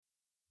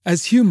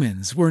As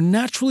humans, we're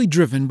naturally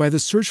driven by the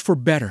search for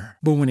better.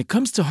 But when it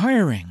comes to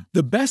hiring,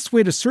 the best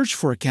way to search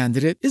for a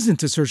candidate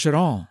isn't to search at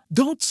all.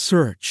 Don't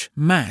search,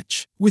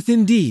 match with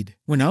Indeed.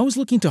 When I was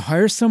looking to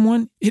hire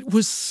someone, it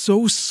was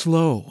so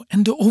slow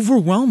and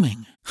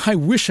overwhelming. I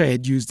wish I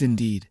had used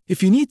Indeed.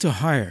 If you need to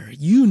hire,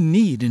 you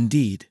need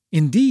Indeed.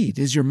 Indeed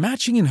is your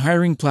matching and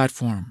hiring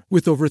platform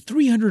with over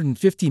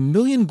 350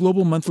 million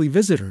global monthly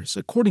visitors,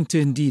 according to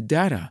Indeed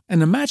data,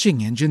 and a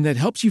matching engine that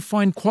helps you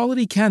find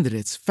quality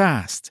candidates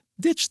fast.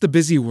 Ditch the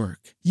busy work.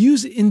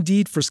 Use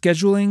Indeed for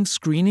scheduling,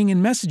 screening,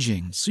 and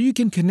messaging so you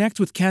can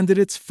connect with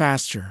candidates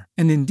faster.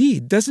 And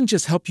Indeed doesn't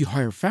just help you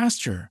hire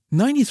faster.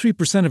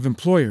 93% of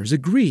employers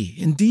agree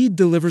Indeed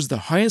delivers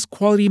the highest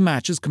quality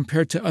matches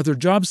compared to other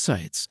job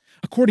sites,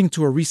 according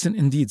to a recent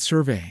Indeed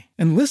survey.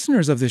 And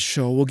listeners of this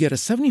show will get a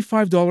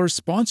 $75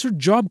 sponsored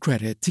job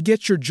credit to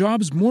get your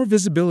jobs more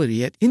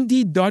visibility at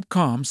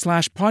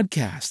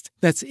Indeed.com/podcast.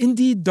 That's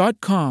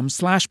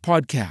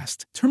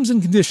Indeed.com/podcast. Terms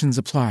and conditions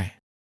apply.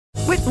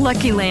 With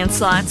Lucky Land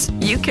Slots,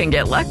 you can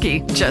get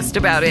lucky just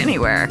about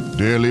anywhere.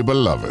 Dearly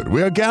beloved,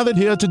 we are gathered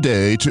here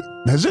today to...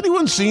 Has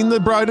anyone seen the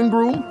bride and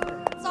groom?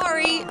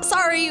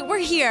 Sorry, we're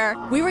here.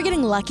 We were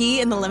getting lucky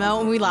in the limo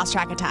and we lost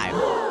track of time.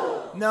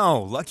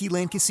 No, Lucky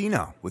Land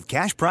Casino, with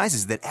cash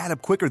prizes that add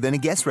up quicker than a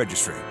guest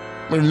registry.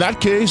 In that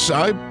case,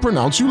 I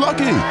pronounce you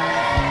lucky.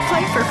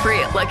 Play for free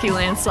at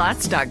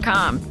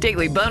LuckyLandSlots.com.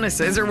 Daily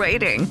bonuses are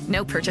waiting.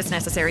 No purchase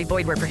necessary.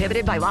 Void where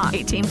prohibited by law.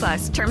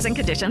 18+. Terms and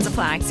conditions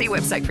apply. See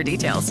website for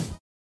details.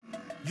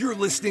 You're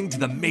listening to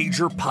the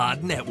Major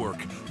Pod Network,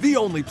 the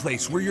only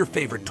place where your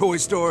favorite toy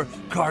store,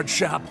 card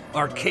shop,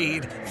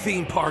 arcade,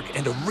 theme park,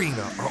 and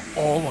arena are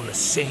all on the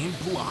same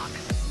block.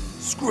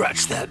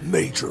 Scratch that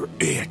major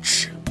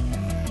itch.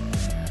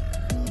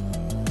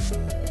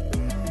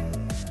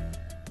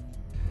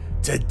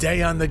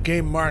 Today on the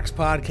Game Marks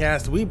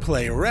podcast, we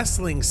play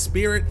Wrestling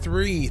Spirit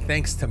 3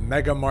 thanks to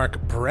Mega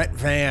Mark Brett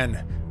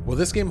Van. Will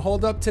this game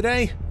hold up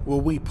today? Will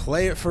we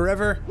play it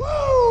forever? Woo!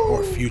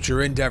 Or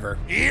future endeavor?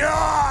 You're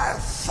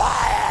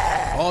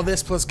fired! All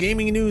this plus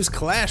gaming news,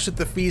 Clash at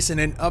the Feast, and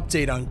an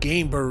update on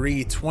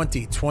Gameboree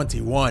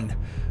 2021.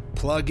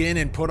 Plug in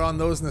and put on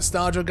those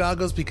nostalgia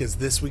goggles because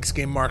this week's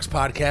Game Marks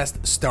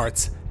podcast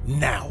starts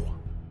now.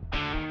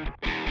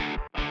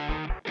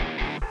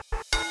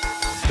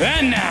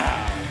 And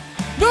now,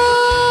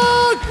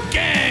 the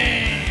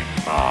Game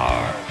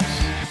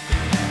Marks.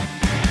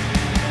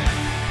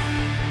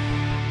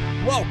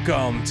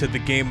 Welcome to the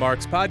Game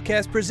Marks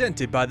podcast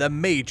presented by the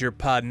Major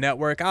Pod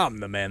Network. I'm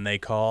the man they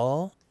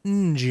call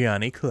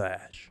Johnny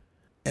Clash.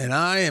 And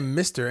I am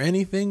Mr.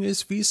 Anything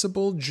is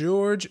Feasible,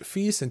 George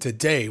Feast, and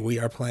today we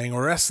are playing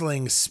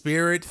Wrestling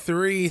Spirit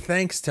 3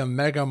 thanks to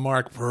Mega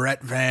Mark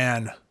Brett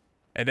Van.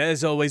 And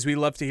as always, we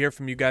love to hear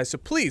from you guys, so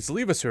please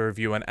leave us a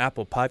review on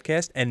Apple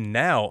Podcast and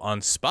now on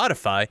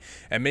Spotify.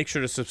 And make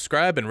sure to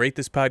subscribe and rate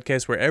this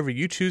podcast wherever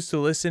you choose to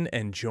listen,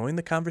 and join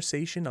the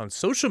conversation on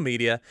social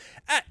media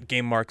at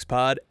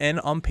GameMarksPod and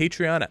on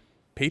Patreon at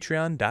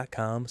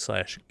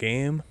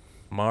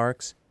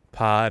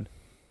patreon.com/GameMarksPod.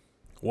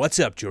 What's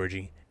up,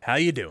 Georgie? How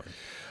you doing?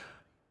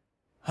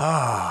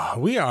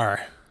 We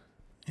are.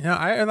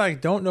 I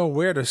don't know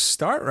where to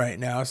start right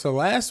now. So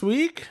last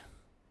week,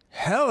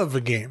 hell of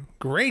a game,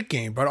 great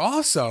game, but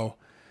also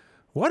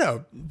what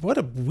a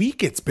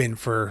week it's been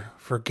for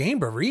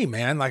Gameboree,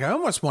 man. Like, I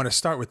almost want to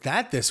start with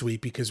that this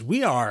week because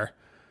we are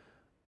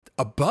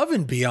above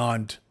and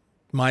beyond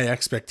my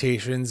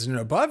expectations and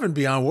above and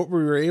beyond what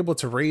we were able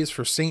to raise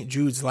for St.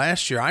 Jude's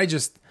last year.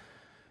 It's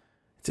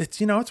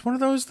one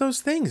of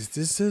those things.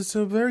 This is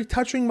a very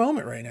touching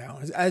moment right now.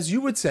 As you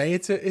would say,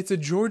 it's a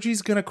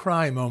Georgie's gonna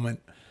cry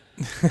moment.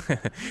 Well,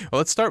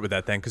 let's start with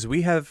that then, because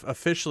we have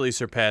officially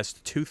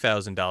surpassed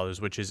 $2,000,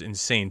 which is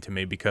insane to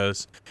me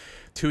because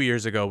 2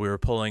 years ago we were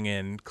pulling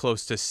in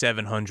close to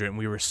 700 and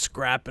we were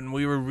scrapping.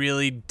 We were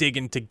really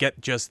digging to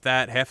get just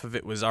that. Half of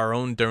it was our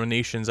own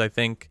donations, I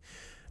think,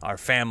 our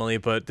family,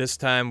 but this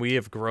time we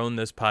have grown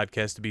this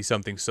podcast to be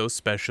something so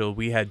special.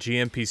 We had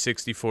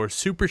GMP64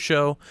 Super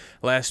Show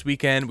last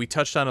weekend. We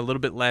touched on a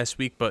little bit last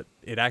week, but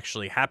it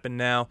actually happened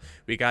now.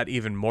 We got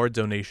even more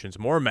donations,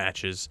 more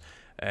matches,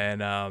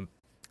 and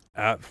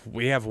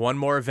we have one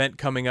more event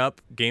coming up,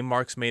 Game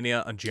Marks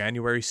Mania on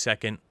January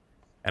 2nd,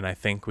 and I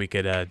think we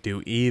could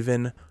do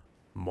even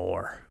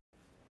more.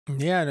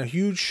 Yeah, and a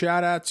huge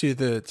shout out to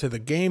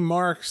the Game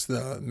Marks,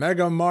 the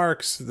Mega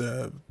Marks,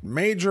 the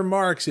Major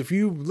Marks. If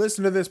you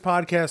listen to this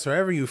podcast,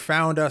 wherever you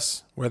found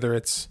us, whether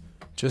it's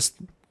just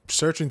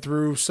searching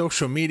through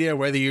social media,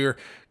 whether you're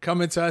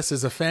coming to us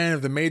as a fan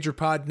of the Major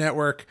Pod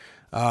Network,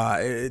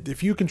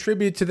 if you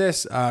contribute to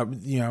this,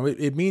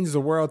 it means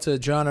the world to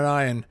John and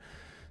I, and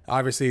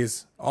obviously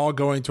is all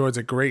going towards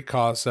a great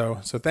cause. So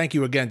thank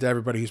you again to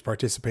everybody who's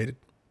participated.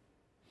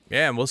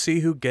 Yeah, and we'll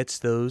see who gets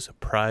those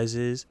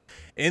prizes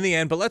in the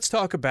end. But let's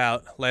talk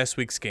about last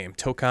week's game,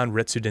 Touhou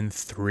Retsuden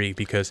 3,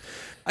 because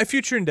I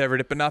future endeavored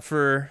it, but not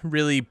for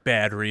really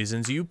bad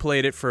reasons. You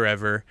played it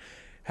forever.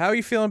 How are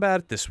you feeling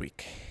about it this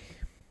week?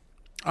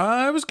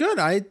 It was good.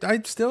 I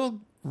still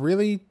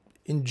really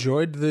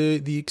enjoyed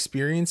the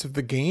experience of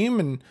the game,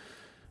 and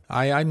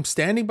I'm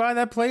standing by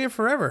that play it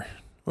forever.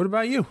 What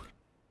about you?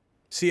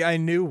 See, I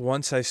knew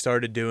once I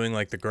started doing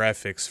like the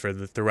graphics for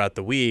throughout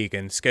the week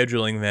and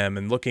scheduling them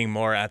and looking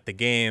more at the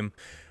game,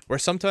 where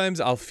sometimes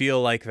I'll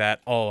feel like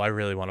that, oh, I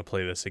really want to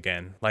play this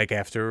again. Like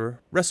after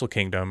Wrestle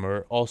Kingdom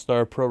or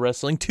All-Star Pro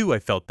Wrestling 2, I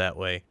felt that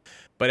way.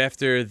 But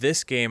after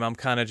this game, I'm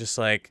kind of just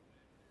like,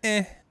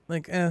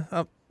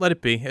 I'll let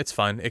it be. It's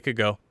fine. It could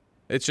go.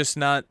 It's just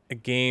not a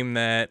game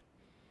that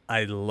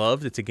I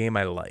loved. It's a game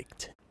I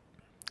liked.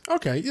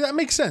 Okay, yeah, that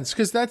makes sense,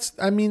 because that's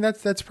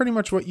pretty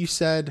much what you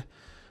said.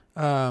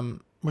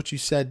 What you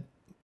said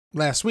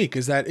last week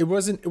is that it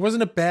wasn't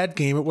a bad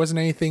game. It wasn't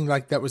anything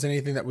like that was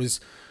anything that was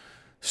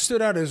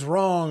stood out as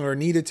wrong or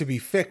needed to be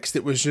fixed.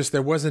 It was just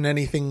there wasn't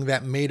anything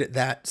that made it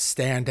that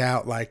stand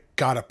out, like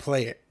gotta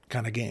play it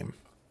kind of game.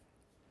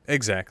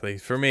 Exactly.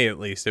 For me, at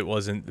least, it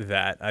wasn't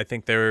that. I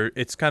think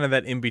it's kind of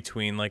that in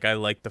between. Like I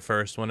like the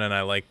first one and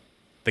I like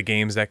the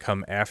games that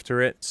come after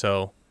it.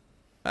 So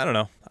I don't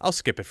know. I'll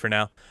skip it for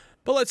now.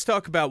 But let's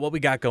talk about what we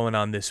got going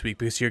on this week,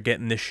 because you're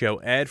getting this show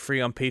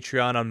ad-free on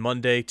Patreon on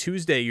Monday.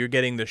 Tuesday, you're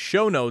getting the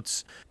show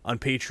notes on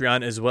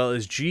Patreon, as well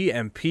as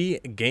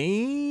GMP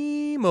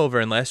Game Over.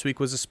 And last week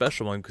was a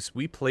special one because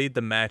we played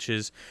the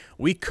matches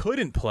we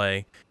couldn't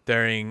play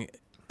during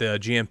the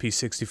GMP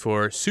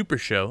 64 Super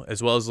Show,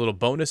 as well as a little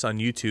bonus on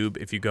YouTube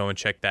if you go and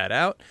check that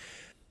out.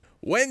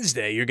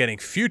 Wednesday, you're getting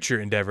Future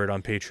Endeavored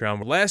on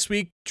Patreon. Last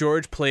week,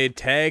 George played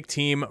Tag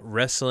Team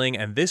Wrestling,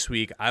 and this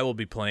week, I will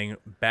be playing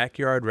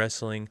Backyard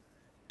Wrestling.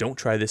 Don't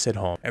try this at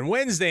home. And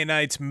Wednesday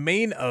night's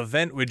main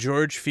event with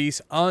George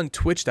Feast on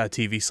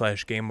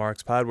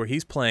twitch.tv/GameMarksPod, where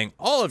he's playing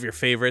all of your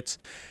favorites.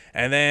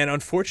 And then,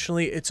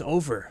 unfortunately, it's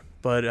over.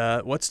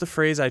 But what's the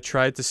phrase I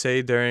tried to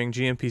say during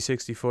GMP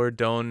 64?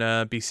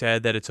 Don't be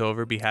sad that it's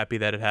over. Be happy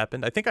that it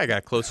happened. I think I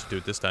got closer to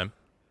it this time.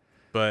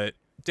 But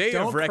Day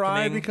of Reckoning. Don't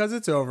cry because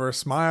it's over.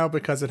 Smile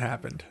because it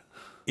happened.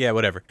 Yeah,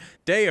 whatever.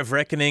 Day of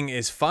Reckoning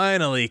is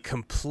finally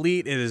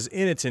complete. It is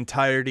in its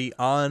entirety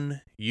on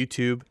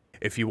YouTube.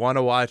 If you want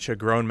to watch a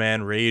grown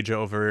man rage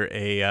over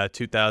a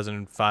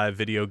 2005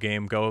 video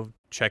game, go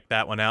check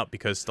that one out,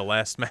 because the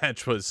last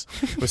match was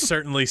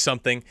certainly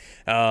something.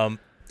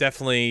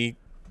 Definitely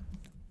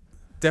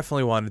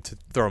wanted to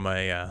throw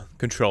my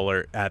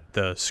controller at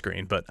the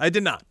screen, but I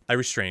did not. I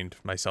restrained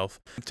myself.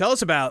 Tell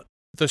us about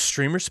the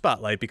Streamer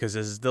Spotlight, because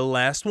this is the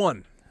last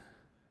one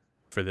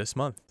for this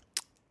month.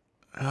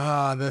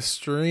 The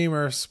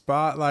Streamer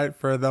Spotlight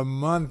for the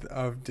month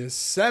of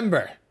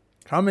December,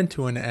 coming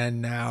to an end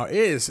now,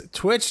 is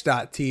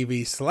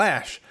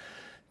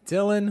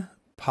twitch.tv/Dylan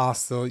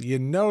Postel. You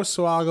know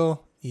Swoggle.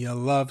 You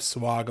love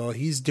Swoggle.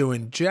 He's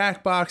doing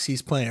Jackbox.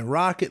 He's playing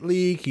Rocket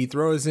League. He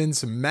throws in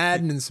some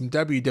Madden and some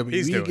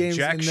WWE games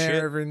in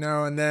there every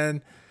now and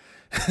then.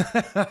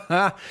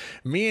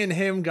 Me and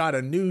him got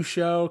a new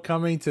show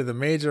coming to the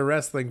Major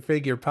Wrestling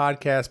Figure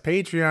Podcast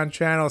Patreon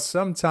channel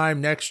sometime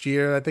next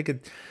year. I think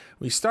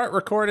we start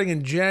recording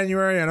in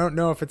January. I don't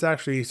know if it's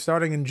actually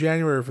starting in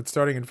January or if it's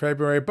starting in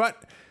February,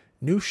 but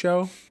new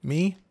show,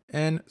 me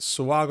and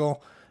Swoggle.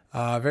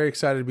 Very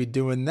excited to be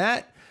doing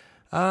that.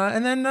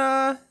 And then,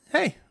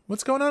 hey,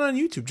 what's going on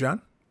YouTube,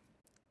 John?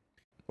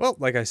 Well,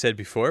 like I said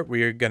before,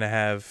 we are going to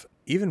have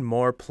even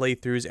more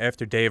playthroughs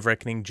after Day of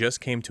Reckoning just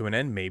came to an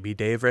end. Maybe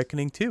Day of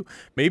Reckoning 2.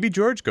 Maybe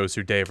George goes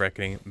through Day of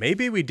Reckoning.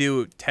 Maybe we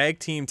do tag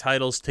team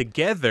titles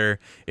together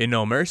in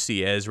No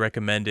Mercy as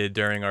recommended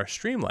during our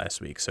stream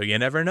last week. So you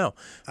never know.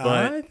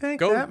 But I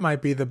think that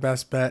might be the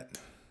best bet.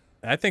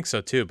 I think so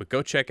too. But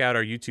go check out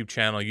our YouTube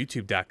channel,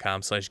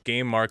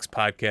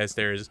 youtube.com/GameMarksPodcast.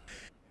 There's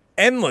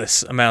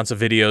endless amounts of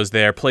videos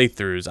there,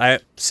 playthroughs. I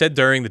said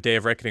during the Day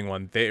of Reckoning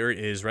one, there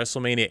is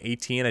WrestleMania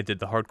 18. I did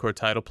the hardcore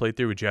title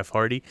playthrough with Jeff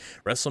Hardy.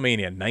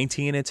 WrestleMania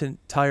 19 in its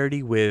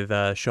entirety with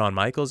Shawn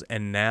Michaels,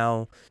 and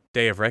now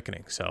Day of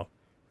Reckoning. So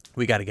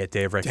we got to get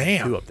Day of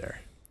Reckoning 2 up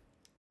there.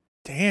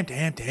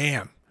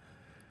 Damn.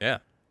 Yeah.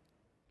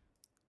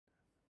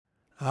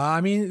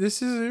 I mean,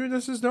 this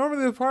is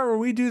normally the part where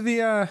we do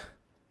the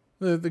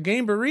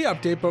Gameberry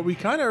update, but we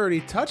kind of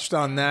already touched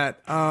on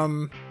that.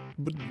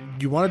 But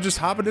you want to just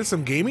hop into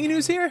some gaming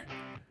news here?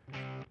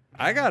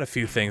 I got a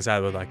few things I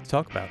would like to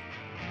talk about.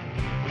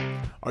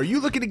 Are you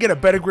looking to get a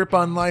better grip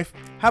on life?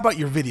 How about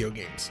your video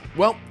games?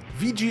 Well,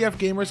 VGF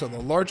Gamers are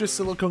the largest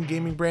silicone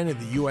gaming brand in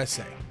the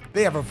USA.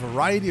 They have a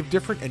variety of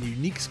different and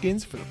unique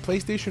skins for the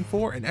PlayStation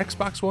 4 and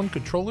Xbox One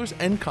controllers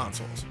and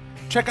consoles.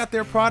 Check out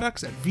their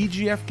products at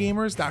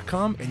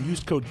VGFgamers.com and use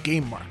code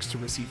GameMarks to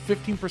receive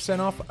 15%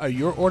 off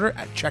your order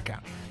at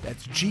checkout.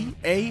 That's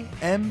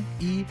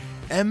GAMEMARKS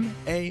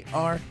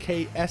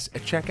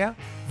at checkout.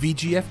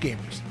 VGF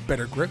Gamers.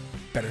 Better grip,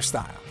 better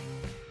style.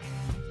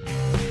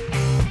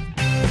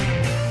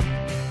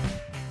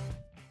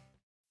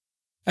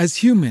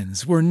 As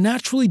humans, we're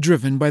naturally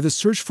driven by the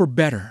search for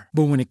better.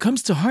 But when it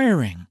comes to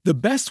hiring, the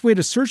best way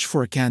to search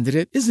for a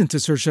candidate isn't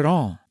to search at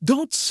all.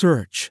 Don't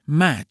search,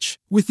 match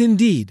with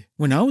Indeed.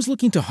 When I was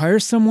looking to hire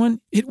someone,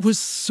 it was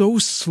so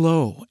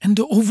slow and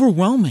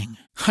overwhelming.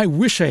 I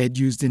wish I had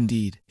used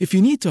Indeed. If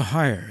you need to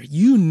hire,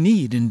 you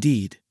need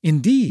Indeed.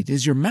 Indeed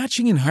is your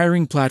matching and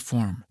hiring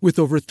platform with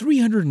over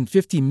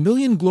 350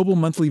 million global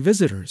monthly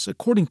visitors,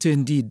 according to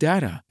Indeed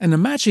data, and a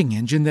matching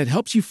engine that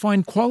helps you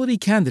find quality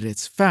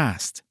candidates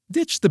fast.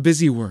 Ditch the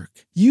busy work.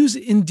 Use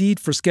Indeed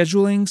for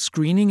scheduling,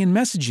 screening, and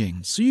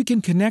messaging so you can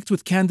connect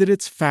with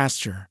candidates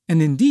faster. And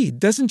Indeed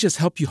doesn't just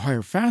help you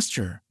hire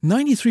faster.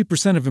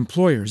 93% of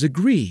employers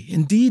agree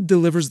Indeed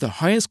delivers the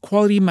highest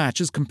quality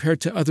matches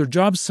compared to other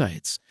job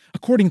sites,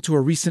 according to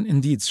a recent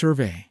Indeed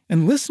survey.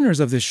 And listeners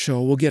of this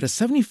show will get a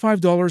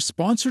 $75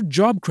 sponsored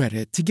job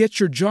credit to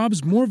get your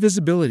jobs more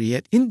visibility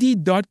at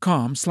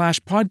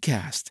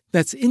Indeed.com/podcast.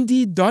 That's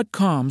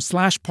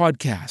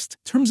Indeed.com/podcast.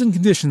 Terms and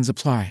conditions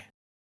apply.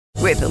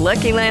 With the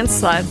Lucky Land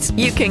Slots,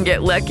 you can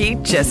get lucky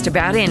just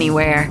about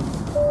anywhere.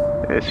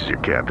 This is your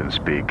captain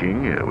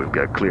speaking. We've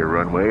got clear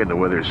runway and the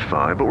weather's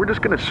fine, but we're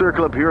just going to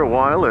circle up here a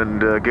while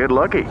and get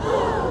lucky.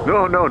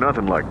 No,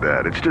 nothing like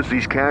that. It's just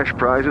these cash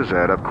prizes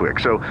add up quick.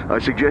 So I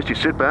suggest you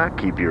sit back,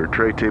 keep your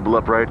tray table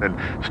upright, and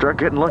start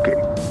getting lucky.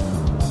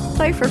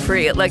 Play for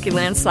free at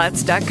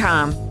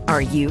LuckyLandSlots.com.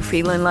 Are you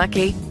feeling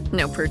lucky?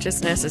 No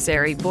purchase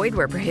necessary. Void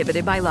where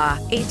prohibited by law.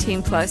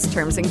 18+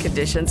 terms and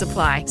conditions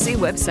apply. See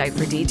website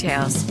for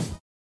details.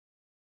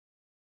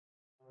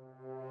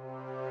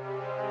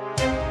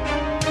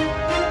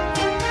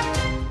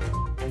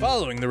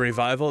 Following the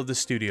revival of the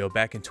studio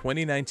back in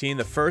 2019,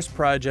 the first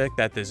project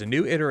that there's a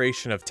new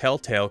iteration of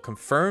Telltale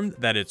confirmed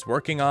that it's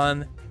working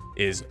on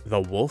is The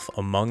Wolf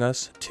Among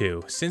Us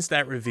 2. Since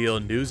that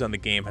reveal, news on the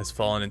game has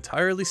fallen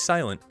entirely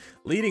silent,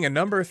 leading a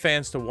number of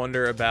fans to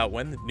wonder about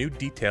when the new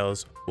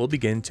details will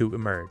begin to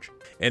emerge.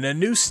 In a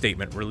news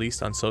statement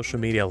released on social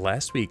media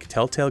last week,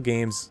 Telltale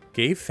Games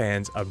gave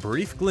fans a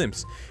brief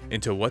glimpse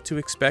into what to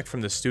expect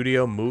from the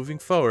studio moving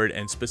forward,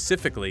 and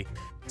specifically,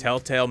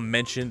 Telltale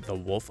mentioned The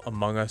Wolf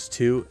Among Us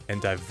 2 and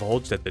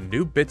divulged that the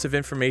new bits of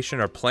information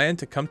are planned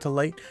to come to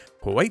light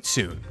quite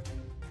soon.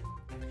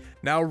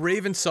 Now,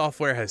 Raven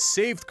Software has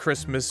saved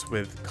Christmas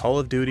with Call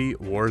of Duty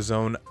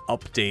Warzone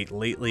update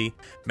lately.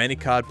 Many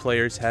COD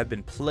players have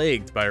been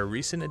plagued by a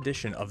recent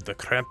addition of the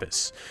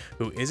Krampus,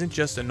 who isn't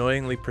just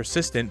annoyingly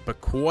persistent,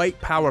 but quite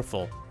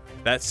powerful.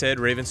 That said,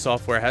 Raven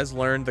Software has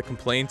learned the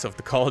complaints of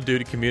the Call of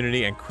Duty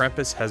community, and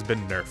Krampus has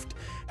been nerfed.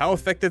 How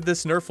effective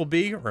this nerf will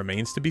be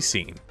remains to be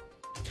seen.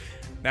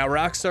 Now,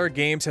 Rockstar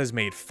Games has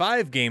made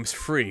 5 games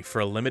free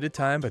for a limited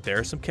time, but there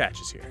are some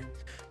catches here.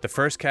 The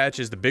first catch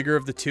is the bigger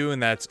of the two,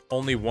 and that's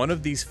only one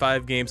of these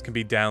 5 games can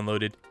be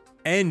downloaded,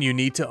 and you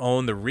need to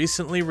own the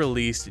recently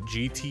released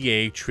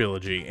GTA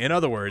trilogy. In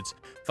other words,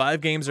 5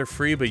 games are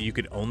free, but you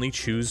could only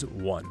choose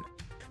one.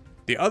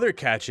 The other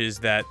catch is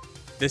that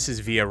this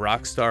is via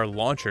Rockstar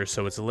Launcher,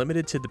 so it's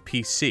limited to the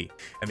PC,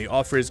 and the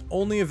offer is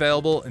only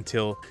available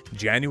until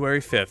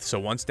January 5th. So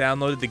once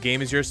downloaded, the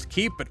game is yours to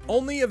keep, but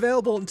only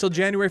available until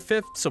January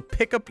 5th, so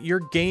pick up your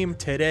game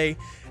today.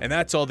 And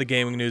that's all the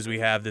gaming news we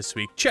have this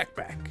week. Check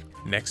back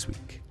next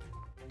week.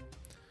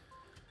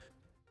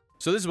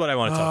 So this is what I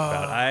want to talk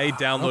about. I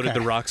downloaded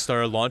the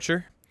Rockstar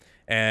Launcher,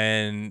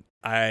 and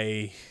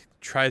I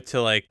tried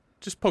to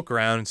just poke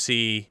around and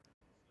see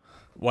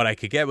what I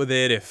could get with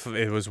it, if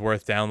it was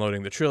worth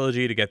downloading the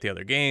trilogy to get the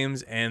other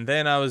games. And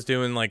then I was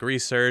doing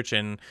research,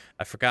 and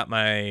I forgot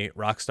my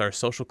Rockstar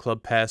Social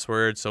Club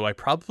password, so I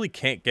probably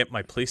can't get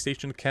my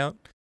PlayStation account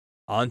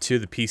onto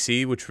the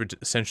PC, which would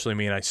essentially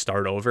mean I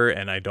start over,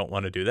 and I don't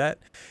want to do that.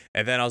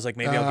 And then I was like,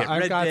 maybe I'll get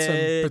Red Dead. I've got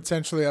some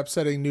potentially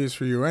upsetting news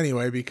for you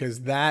anyway,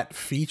 because that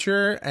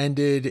feature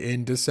ended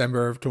in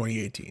December of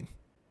 2018.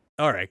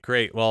 All right,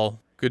 great. Well,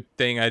 good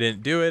thing I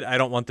didn't do it. I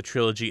don't want the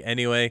trilogy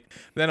anyway.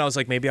 Then I was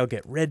like, maybe I'll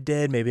get Red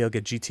Dead. Maybe I'll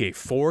get GTA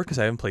 4 because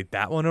I haven't played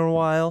that one in a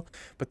while.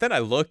 But then I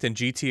looked, and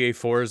GTA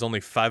 4 is only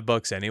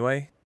 $5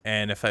 anyway.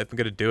 And if I'm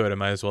going to do it, I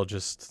might as well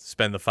just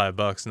spend the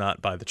 $5, not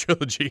buy the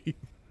trilogy.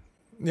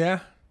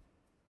 Yeah.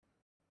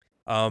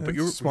 But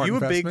you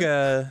a big,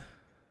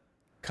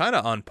 kind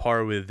of on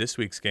par with this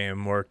week's game,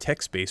 more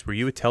text-based. Were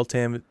you a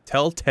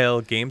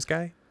Telltale Games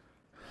guy?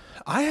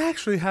 I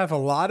actually have a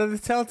lot of the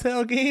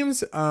Telltale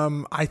games.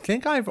 I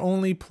think I've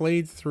only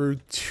played through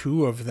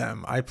 2 of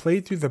them. I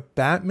played through the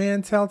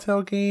Batman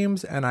Telltale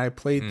games, and I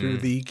played through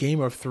the Game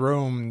of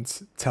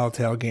Thrones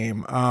Telltale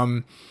game.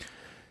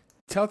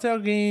 Telltale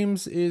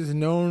Games is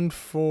known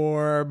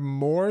for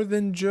more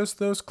than just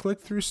those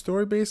click-through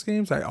story-based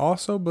games. I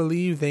also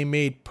believe they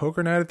made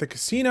Poker Night at the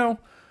Casino,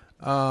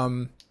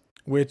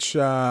 which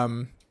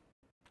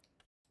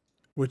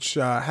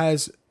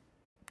has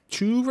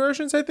 2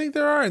 versions, I think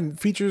there are, and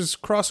features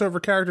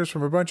crossover characters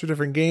from a bunch of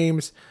different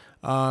games.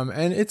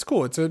 And it's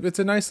cool. It's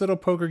a nice little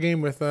poker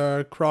game with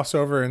a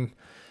crossover. And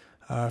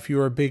if you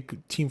were a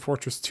big Team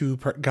Fortress 2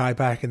 guy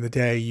back in the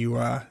day, you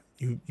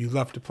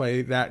love to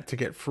play that to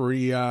get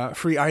free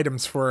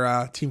items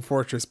for Team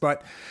Fortress.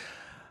 But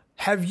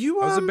have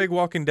you? I was a big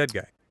Walking Dead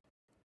guy.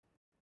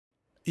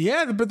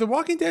 Yeah, but the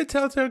Walking Dead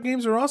Telltale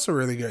games are also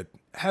really good.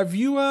 Have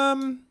you,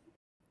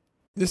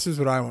 this is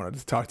what I wanted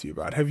to talk to you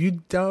about. Have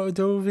you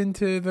dove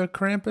into the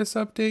Krampus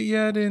update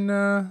yet in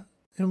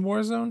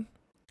Warzone?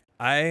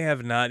 I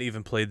have not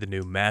even played the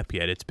new map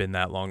yet. It's been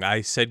that long.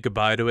 I said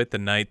goodbye to it the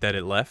night that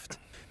it left.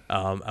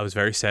 I was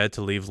very sad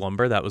to leave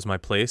Lumber. That was my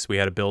place. We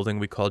had a building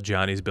we called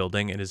Johnny's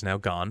Building. It is now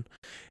gone.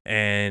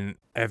 And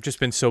I've just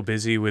been so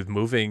busy with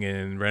moving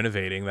and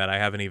renovating that I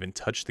haven't even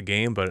touched the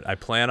game, but I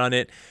plan on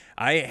it.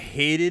 I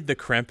hated the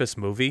Krampus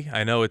movie.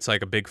 I know it's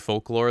like a big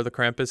folklore of the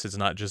Krampus. It's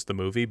not just the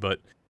movie, but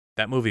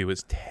that movie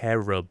was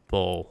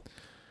terrible.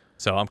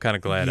 So I'm kind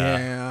of glad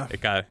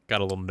it got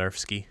a little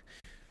nerfsky.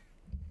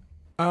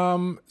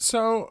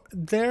 So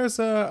there's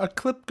a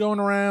clip going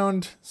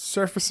around,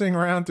 surfacing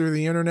around through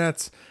the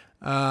internet.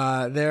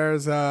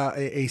 There's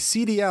a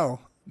CDL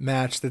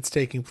match that's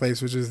taking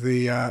place, which is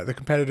the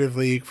competitive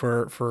league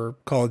for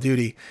Call of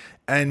Duty.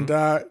 And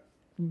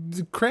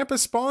Krampus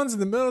spawns in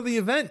the middle of the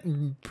event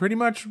and pretty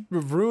much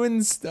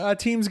ruins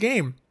team's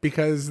game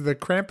because the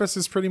Krampus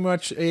is pretty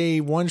much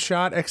a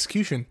one-shot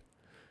execution.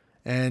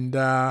 And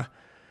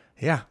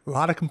yeah, a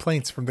lot of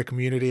complaints from the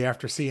community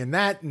after seeing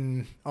that,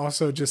 and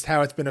also just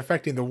how it's been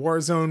affecting the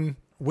Warzone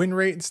win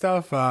rate and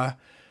stuff.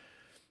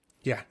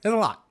 Yeah, there's a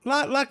lot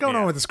going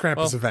on with this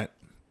Krampus event.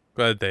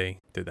 Glad they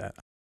did that.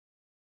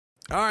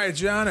 All right,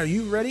 John, are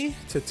you ready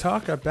to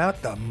talk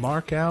about the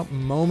mark out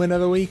moment of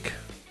the week?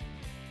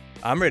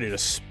 I'm ready to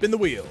spin the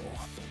wheel.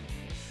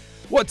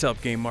 What's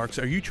up, Game Marks?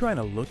 Are you trying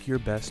to look your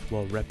best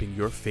while repping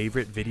your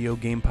favorite video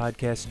game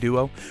podcast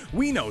duo?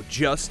 We know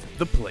just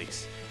the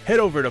place. Head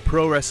over to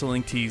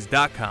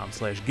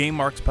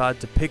ProWrestlingTees.com/GameMarksPod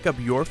to pick up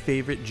your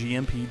favorite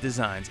GMP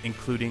designs,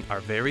 including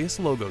our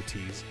various logo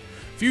tees,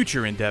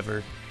 Future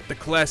Endeavor, the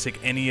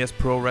classic NES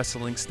Pro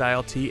Wrestling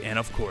style tee, and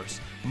of course,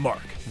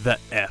 Mark the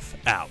F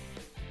out.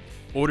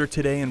 Order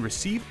today and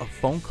receive a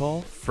phone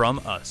call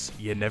from us.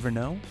 You never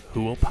know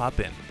who will pop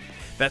in.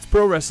 That's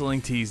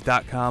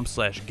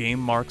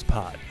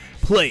ProWrestlingTees.com/GameMarksPod.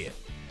 Play it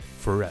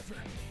forever.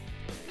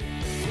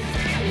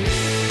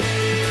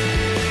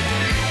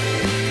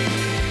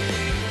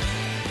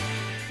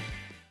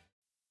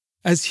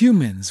 As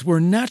humans, we're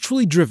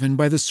naturally driven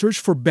by the search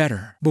for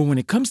better. But when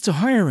it comes to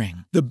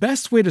hiring, the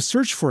best way to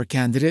search for a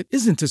candidate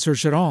isn't to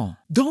search at all.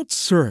 Don't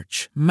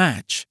search,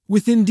 match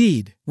with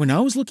Indeed. When I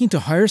was looking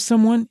to hire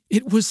someone,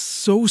 it was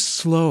so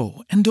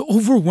slow and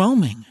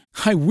overwhelming.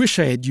 I wish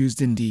I had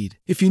used Indeed.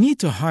 If you need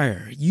to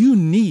hire, you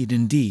need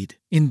Indeed.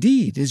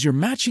 Indeed is your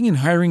matching and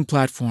hiring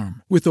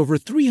platform with over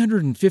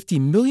 350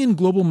 million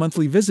global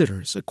monthly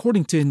visitors,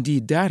 according to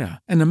Indeed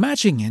data, and a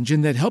matching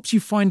engine that helps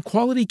you find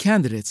quality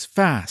candidates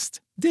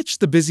fast. Ditch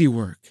the busy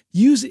work.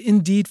 Use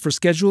Indeed for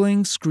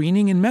scheduling,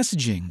 screening, and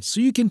messaging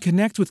so you can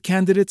connect with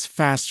candidates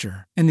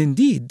faster. And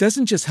Indeed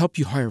doesn't just help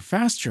you hire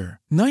faster.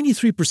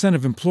 93%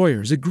 of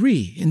employers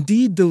agree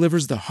Indeed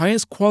delivers the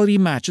highest quality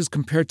matches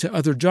compared to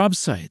other job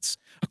sites,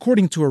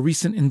 according to a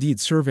recent Indeed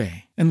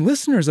survey. And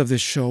listeners of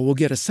this show will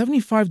get a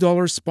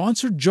 $75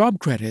 sponsored job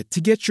credit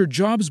to get your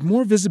jobs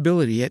more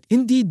visibility at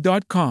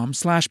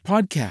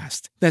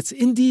Indeed.com/podcast. That's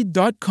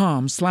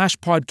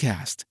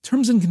Indeed.com/podcast.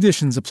 Terms and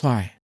conditions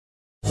apply.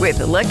 With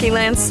the Lucky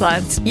Land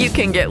Slots, you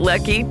can get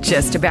lucky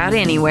just about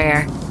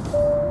anywhere.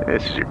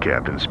 This is your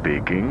captain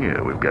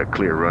speaking. We've got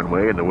clear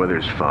runway and the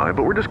weather's fine,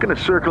 but we're just going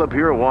to circle up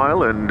here a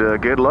while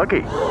and get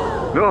lucky.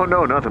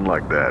 No, nothing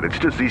like that. It's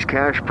just these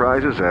cash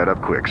prizes add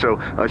up quick. So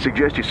I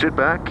suggest you sit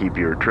back, keep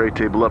your tray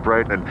table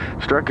upright, and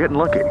start getting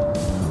lucky.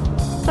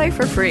 Play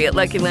for free at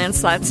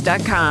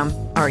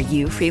LuckyLandSlots.com. Are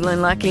you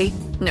feeling lucky?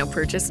 No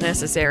purchase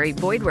necessary.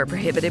 Void where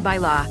prohibited by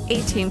law.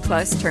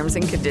 18+ terms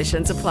and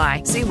conditions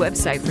apply. See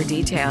website for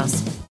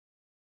details.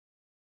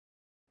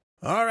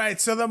 All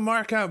right, so the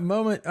mark out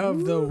moment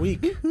of the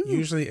week,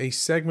 usually a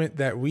segment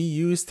that we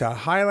use to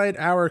highlight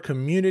our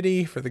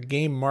community for the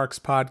Game Marks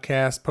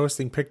podcast,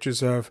 posting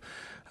pictures of,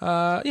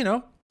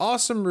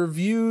 awesome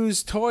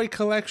reviews, toy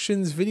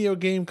collections, video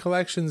game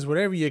collections,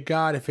 whatever you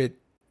got. If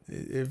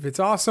it's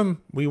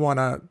awesome, we want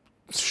to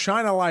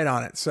shine a light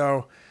on it.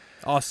 So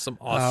Awesome.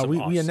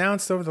 We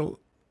announced over the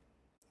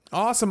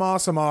awesome.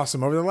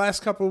 Over the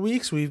last couple of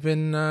weeks, we've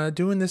been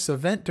doing this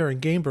event during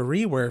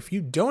Gameboree where if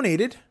you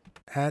donated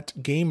at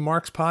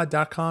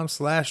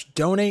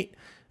GameMarksPod.com/donate,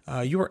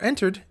 you are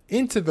entered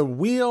into the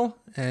wheel,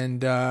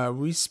 and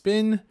we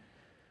spin.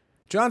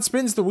 John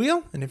spins the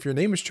wheel, and if your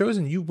name is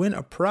chosen, you win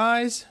a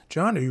prize.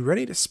 John, are you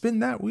ready to spin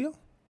that wheel?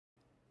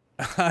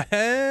 I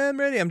am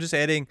ready. I'm just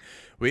adding.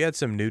 We had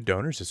some new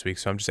donors this week,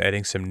 so I'm just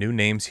adding some new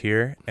names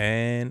here,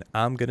 and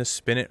I'm going to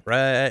spin it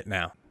right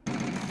now.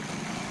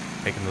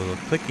 Making a little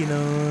clicky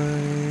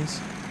noise.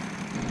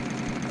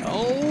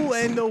 Oh,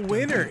 and the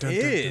winner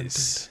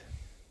is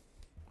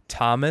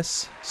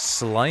Thomas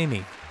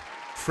Slimey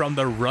from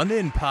the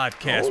Run-In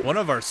Podcast, one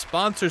of our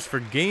sponsors for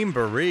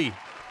Gameboree.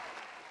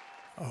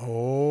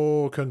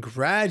 Oh,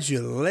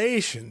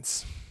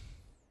 congratulations.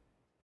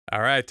 All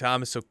right,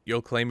 Thomas, so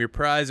you'll claim your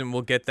prize, and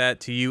we'll get that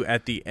to you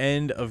at the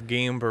end of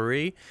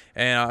Gameboree.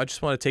 And I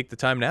just want to take the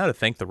time now to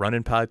thank the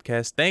Run-In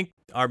Podcast. Thank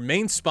our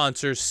main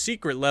sponsor,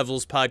 Secret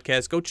Levels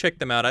Podcast. Go check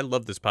them out. I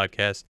love this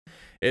podcast.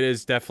 It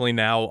is definitely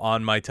now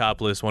on my top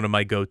list, one of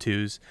my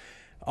go-tos.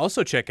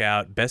 Also check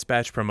out Best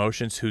Batch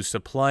Promotions, who's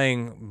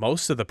supplying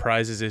most of the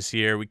prizes this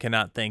year. We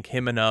cannot thank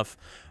him enough.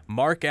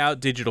 Mark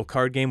Out Digital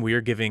Card Game. We are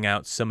giving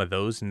out some of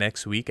those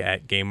next week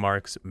at Game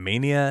Marks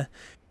Mania.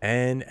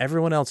 And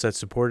everyone else that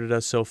supported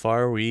us so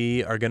far,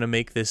 we are going to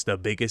make this the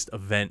biggest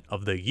event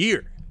of the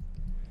year.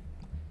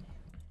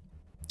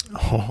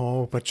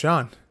 Oh, but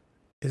John,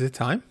 is it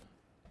time?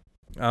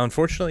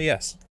 Unfortunately,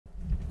 yes.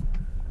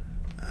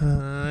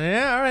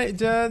 Yeah, all right.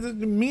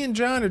 Me and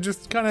John are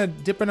just kind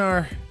of dipping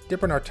our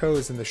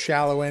toes in the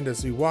shallow end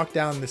as we walk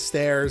down the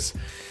stairs.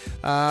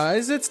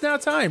 It's now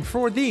time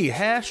for the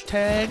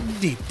hashtag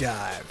deep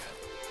dive.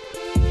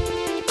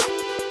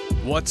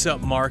 What's up,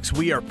 Marks?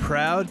 We are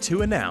proud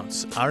to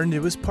announce our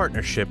newest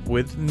partnership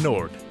with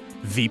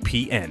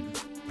NordVPN.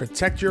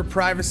 Protect your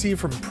privacy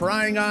from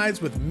prying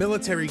eyes with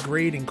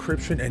military-grade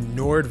encryption and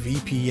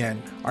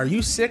NordVPN. Are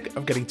you sick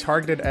of getting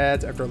targeted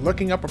ads after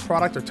looking up a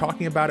product or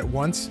talking about it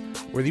once?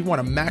 Whether you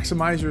want to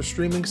maximize your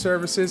streaming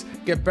services,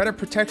 get better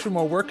protection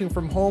while working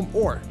from home,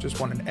 or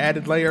just want an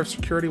added layer of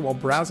security while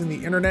browsing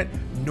the internet,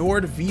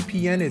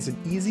 NordVPN is an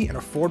easy and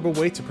affordable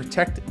way to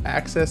protect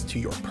access to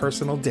your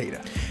personal data.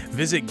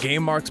 Visit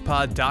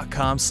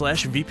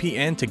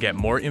GameMarksPod.com/VPN to get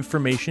more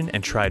information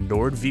and try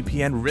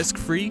NordVPN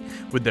risk-free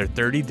with their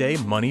 30-day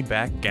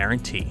money-back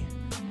guarantee.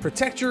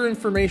 Protect your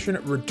information,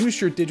 reduce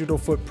your digital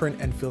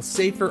footprint, and feel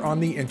safer on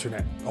the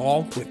internet,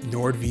 all with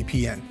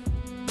NordVPN.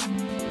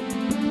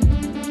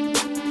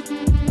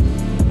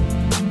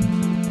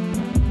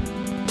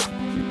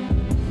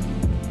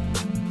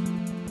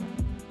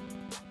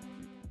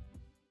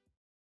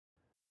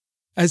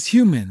 As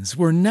humans,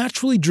 we're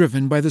naturally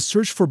driven by the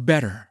search for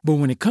better. But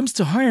when it comes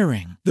to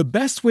hiring, the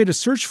best way to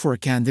search for a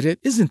candidate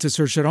isn't to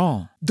search at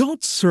all.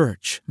 Don't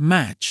search,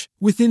 match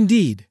with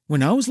Indeed.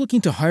 When I was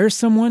looking to hire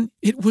someone,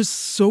 it was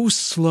so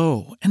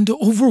slow and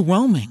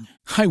overwhelming.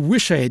 I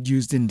wish I had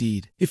used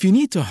Indeed. If you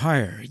need to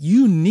hire,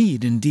 you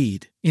need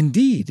Indeed.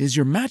 Indeed is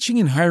your matching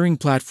and hiring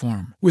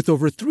platform with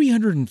over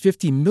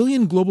 350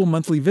 million global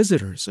monthly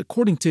visitors,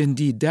 according to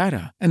Indeed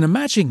data, and a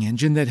matching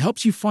engine that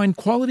helps you find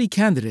quality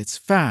candidates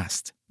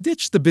fast.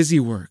 Ditch the busy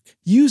work.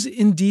 Use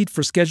Indeed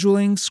for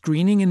scheduling,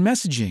 screening, and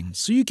messaging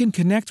so you can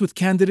connect with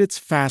candidates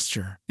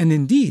faster. And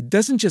Indeed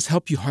doesn't just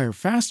help you hire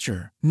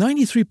faster.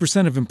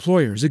 93% of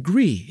employers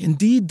agree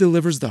Indeed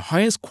delivers the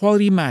highest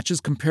quality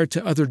matches compared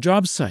to other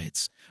job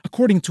sites,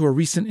 according to a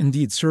recent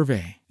Indeed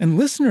survey. And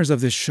listeners of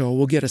this show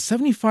will get a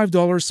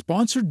 $75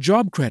 sponsored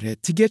job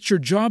credit to get your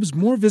jobs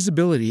more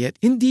visibility at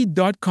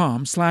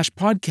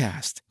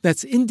Indeed.com/podcast.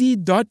 That's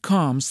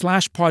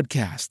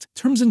Indeed.com/podcast.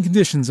 Terms and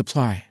conditions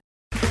apply.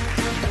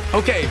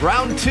 Okay,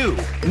 round two.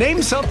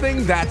 Name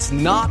something that's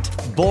not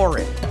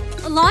boring.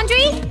 A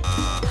laundry?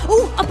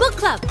 Ooh, a book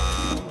club.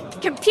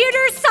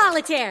 Computer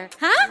solitaire,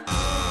 huh?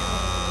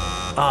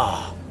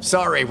 Ah,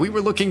 sorry, we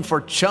were looking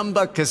for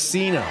Chumba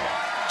Casino.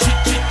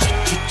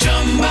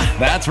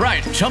 That's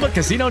right,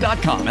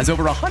 ChumbaCasino.com has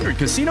over 100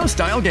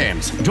 casino-style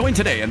games. Join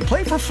today and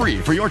play for free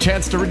for your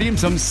chance to redeem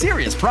some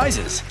serious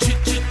prizes.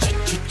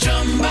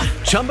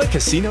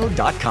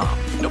 ChumbaCasino.com.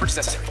 No purchase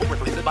necessary. Void where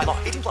prohibited by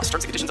law. 18+.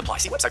 Terms and conditions apply.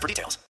 See website for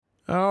details.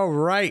 All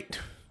right.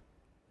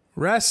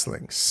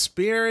 Wrestling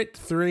Spirit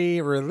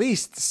 3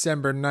 released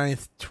December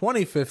 9th,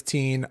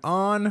 2015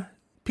 on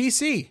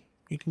PC.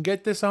 You can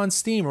get this on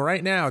Steam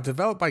right now.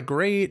 Developed by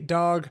Great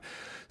Dog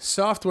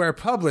Software,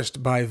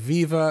 published by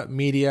Viva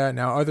Media.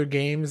 Now, other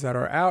games that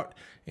are out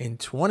in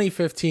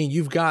 2015,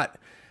 you've got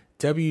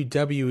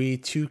WWE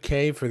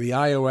 2K for the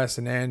iOS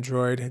and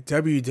Android,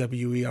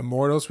 WWE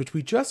Immortals, which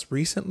we just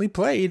recently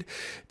played,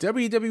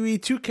 WWE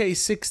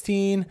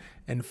 2K16,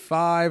 and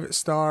 5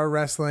 Star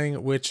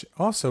Wrestling, which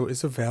also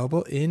is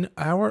available in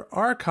our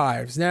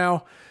archives.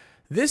 Now,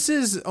 this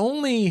is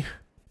only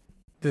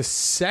the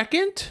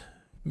second,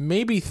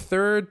 maybe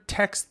third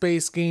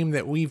text-based game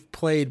that we've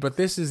played, but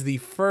this is the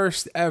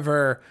first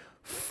ever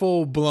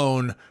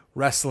full-blown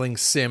wrestling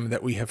sim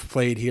that we have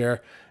played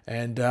here.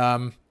 And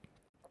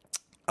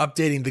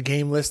updating the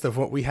game list of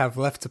what we have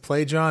left to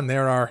play, John,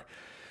 there are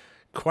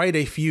quite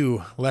a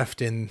few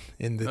left in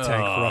the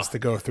tank for us to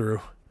go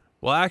through.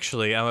 Well,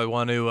 actually, I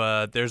want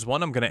to. There's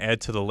one I'm going to add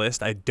to the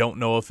list. I don't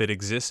know if it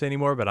exists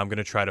anymore, but I'm going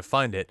to try to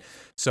find it.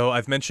 So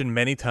I've mentioned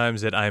many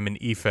times that I'm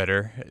an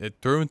e-fedder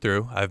through and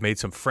through. I've made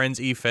some friends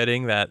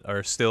e-fedding that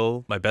are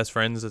still my best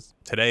friends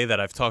today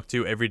that I've talked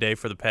to every day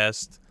for the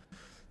past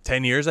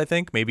 10 years, I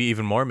think, maybe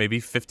even more,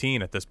 maybe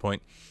 15 at this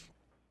point.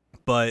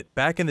 But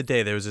back in the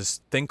day, there was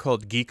this thing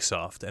called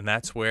Geeksoft, and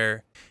that's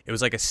where it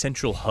was like a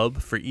central hub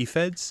for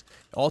eFeds,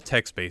 all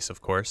text-based,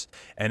 of course.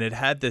 And it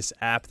had this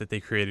app that they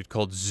created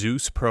called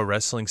Zeus Pro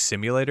Wrestling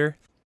Simulator,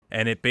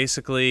 and it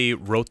basically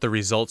wrote the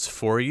results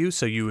for you.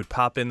 So you would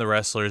pop in the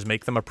wrestlers,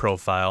 make them a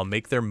profile,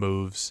 make their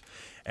moves,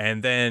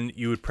 and then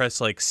you would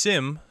press like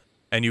sim,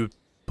 and you would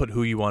output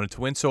who you wanted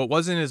to win. So it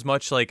wasn't as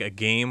much like a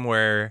game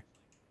where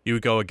you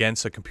would go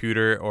against a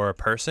computer or a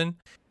person.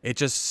 It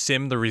just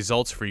simmed the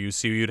results for you,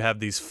 so you'd have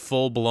these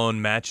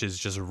full-blown matches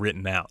just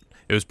written out.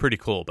 It was pretty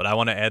cool, but I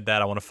want to add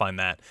that. I want to find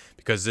that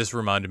because this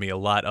reminded me a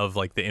lot of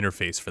like the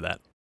interface for that.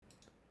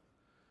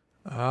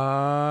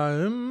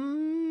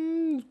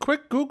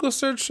 Quick Google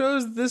search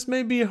shows this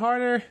may be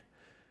harder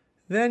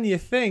than you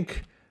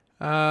think.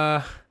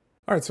 All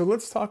right, so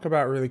let's talk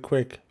about really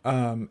quick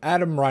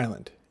Adam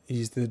Ryland.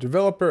 He's the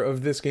developer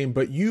of this game,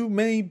 but you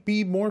may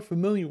be more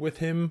familiar with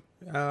him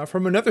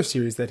from another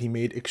series that he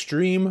made,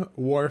 Extreme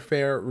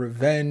Warfare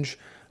Revenge.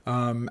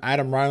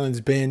 Adam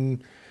Ryland's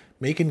been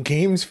making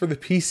games for the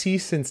PC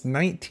since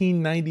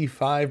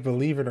 1995,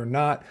 believe it or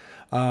not.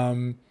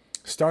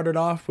 Started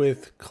off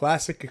with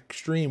classic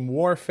Extreme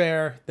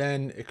Warfare,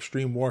 then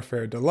Extreme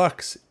Warfare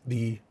Deluxe,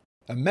 the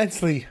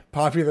immensely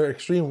popular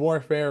Extreme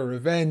Warfare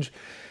Revenge.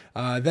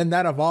 Then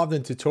that evolved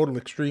into Total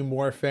Extreme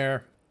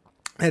Warfare.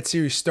 That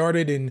series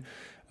started in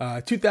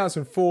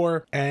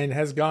 2004 and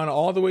has gone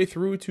all the way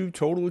through to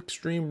Total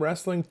Extreme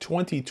Wrestling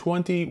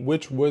 2020,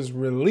 which was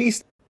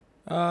released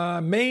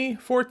May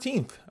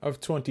 14th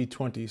of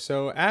 2020.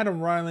 So Adam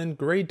Ryland,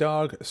 Grey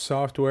Dog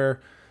Software,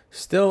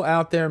 still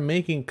out there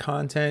making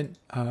content.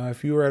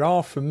 If you were at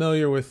all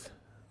familiar with,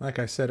 like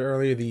I said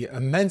earlier, the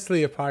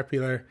immensely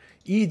popular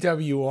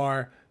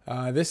EWR,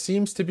 this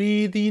seems to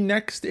be the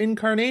next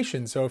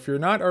incarnation. So if you're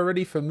not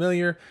already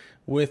familiar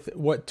with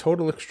what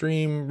Total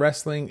Extreme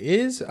Wrestling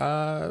is,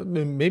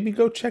 maybe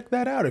go check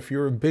that out if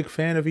you're a big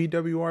fan of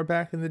EWR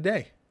back in the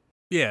day.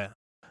 Yeah.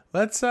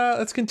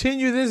 Let's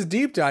continue this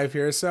deep dive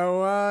here.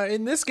 So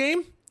in this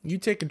game, you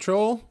take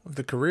control of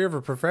the career of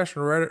a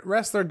professional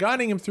wrestler,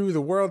 guiding him through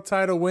the world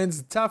title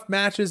wins, the tough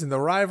matches, and the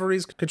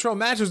rivalries. Control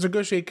matches,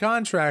 negotiate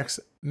contracts,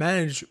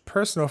 manage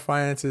personal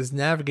finances,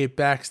 navigate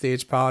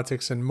backstage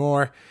politics, and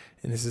more.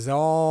 And this is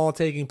all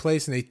taking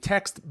place in a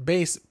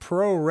text-based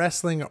pro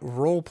wrestling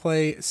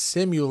roleplay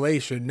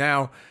simulation.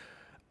 Now,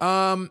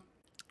 I'm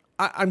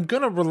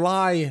going to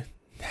rely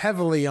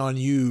heavily on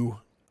you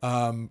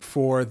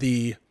for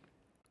the,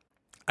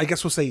 I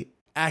guess we'll say,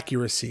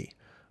 accuracy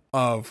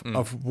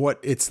of what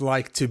it's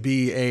like to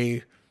be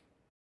a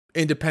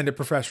independent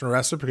professional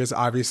wrestler, because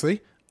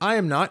obviously I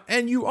am not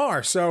and you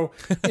are. So,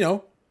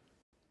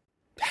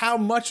 how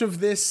much of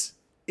this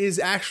is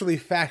actually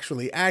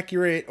factually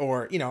accurate,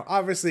 or,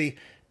 obviously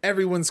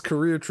everyone's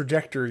career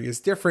trajectory is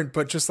different,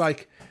 but just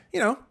like,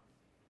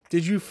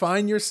 did you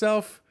find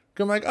yourself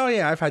going like, oh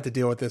yeah, I've had to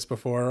deal with this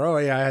before, or oh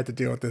yeah, I had to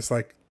deal with this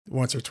like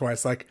once or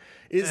twice? Like,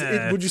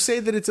 would you say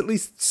that it's at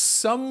least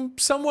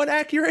somewhat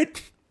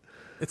accurate?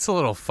 It's a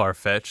little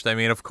far-fetched. I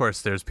mean, of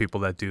course, there's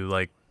people that do,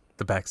 like,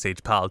 the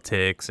backstage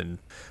politics and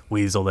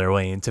weasel their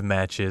way into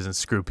matches and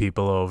screw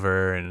people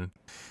over and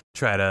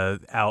try to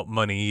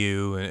out-money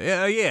you.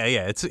 And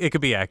yeah, it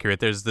could be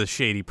accurate. There's the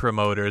shady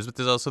promoters, but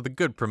there's also the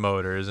good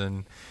promoters.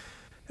 And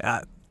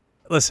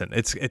listen,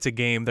 it's a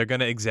game. They're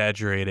going to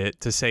exaggerate it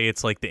to say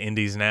it's like the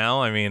indies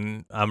now. I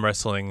mean, I'm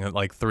wrestling at,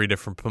 like, 3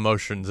 different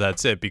promotions.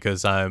 That's it,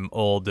 because I'm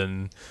old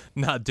and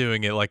not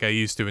doing it like I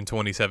used to in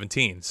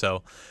 2017.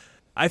 So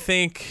I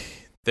think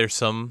there's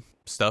some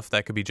stuff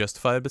that could be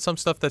justified, but some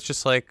stuff that's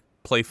just like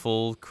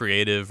playful,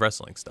 creative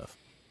wrestling stuff.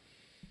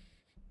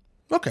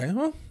 Okay,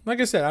 well, like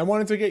I said, I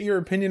wanted to get your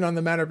opinion on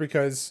the matter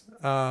because,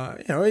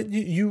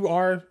 you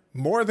are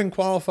more than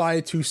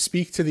qualified to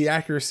speak to the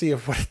accuracy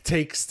of what it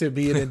takes to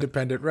be an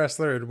independent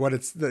wrestler and what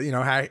it's,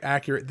 how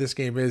accurate this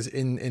game is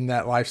in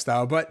that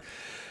lifestyle. But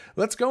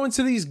let's go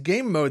into these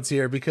game modes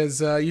here, because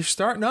you're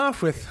starting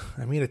off with,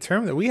 a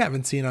term that we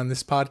haven't seen on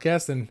this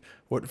podcast in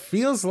what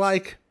feels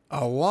like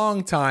a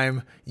long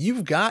time.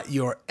 You've got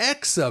your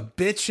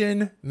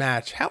exhibition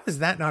match. How is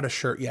that not a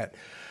shirt yet?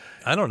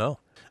 I don't know.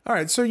 All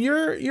right, so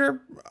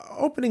your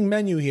opening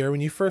menu here,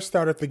 when you first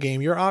start up the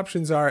game, your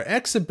options are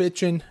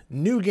exhibition,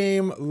 new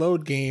game,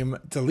 load game,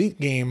 delete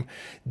game,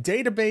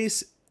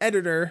 database,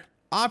 editor,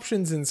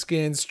 options and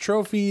skins,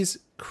 trophies,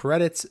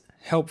 credits,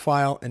 help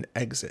file, and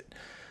exit.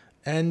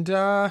 And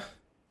that's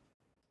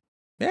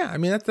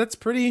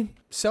pretty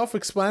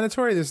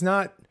self-explanatory. There's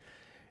not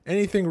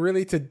anything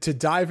really to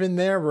dive in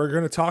there. We're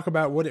going to talk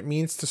about what it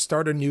means to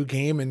start a new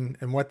game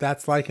and what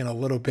that's like in a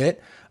little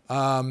bit.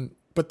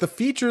 But the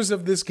features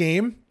of this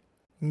game,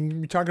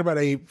 you're talking about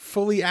a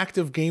fully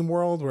active game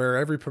world where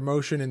every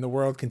promotion in the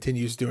world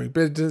continues doing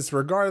business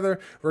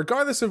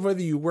regardless of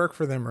whether you work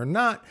for them or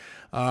not.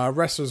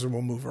 Wrestlers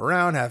will move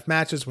around, have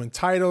matches, win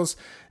titles,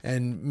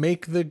 and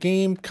make the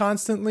game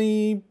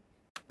constantly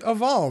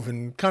evolve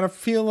and kind of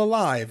feel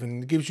alive,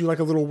 and gives you like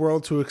a little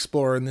world to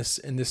explore in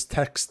this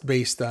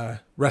text-based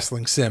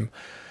wrestling sim.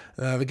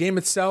 The game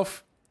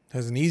itself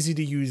has an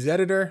easy-to-use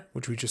editor,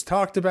 which we just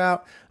talked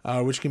about,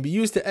 which can be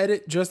used to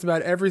edit just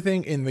about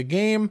everything in the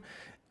game.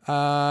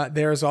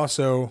 There's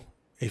also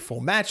a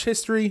full match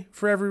history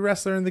for every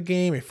wrestler in the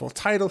game, a full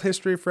title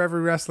history for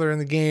every wrestler in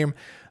the game.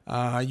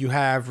 You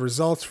have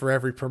results for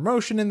every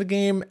promotion in the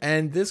game,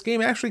 and this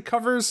game actually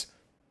covers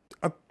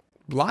a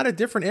lot of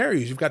different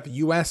areas. You've got the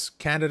US,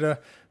 Canada,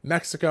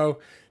 Mexico,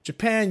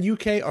 Japan,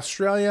 UK,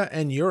 Australia,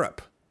 and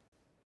Europe.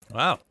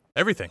 Wow.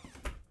 Everything.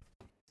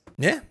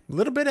 Yeah, a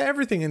little bit of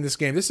everything in this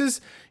game. This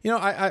is,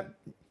 I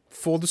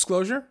full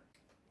disclosure,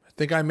 I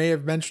think I may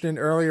have mentioned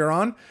it earlier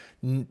on,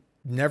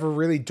 never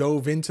really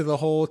dove into the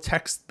whole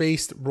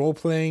text-based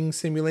role-playing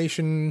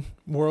simulation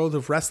world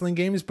of wrestling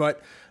games,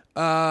 but,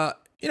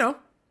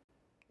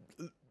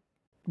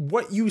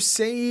 what you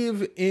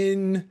save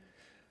in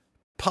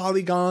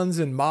polygons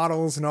and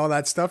models and all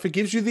that stuff, it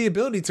gives you the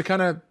ability to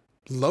kind of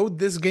load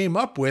this game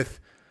up with,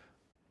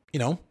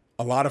 a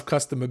lot of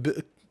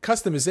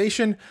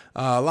customization,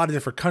 a lot of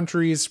different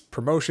countries,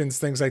 promotions,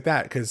 things like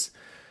that, because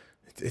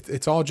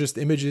it's all just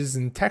images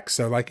and text.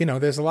 So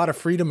there's a lot of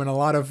freedom and a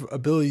lot of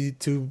ability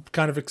to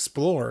kind of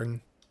explore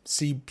and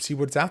see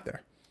what's out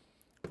there.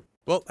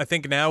 Well, I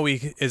think now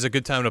is a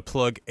good time to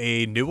plug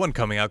a new one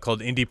coming out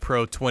called Indie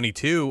Pro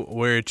 22,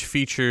 which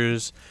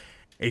features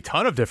a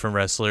ton of different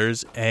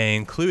wrestlers,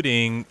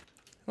 including...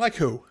 Like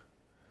who?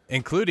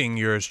 Including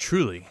yours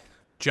truly,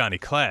 Johnny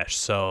Clash.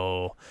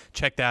 So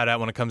check that out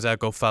when it comes out.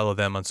 Go follow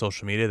them on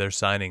social media. They're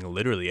signing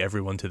literally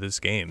everyone to this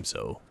game.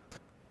 So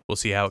we'll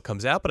see how it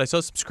comes out. But I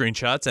saw some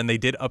screenshots, and they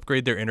did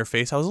upgrade their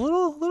interface. I was a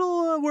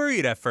little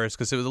worried at first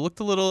because it looked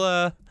a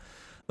little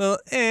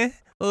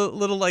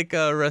like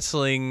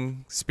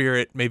Wrestling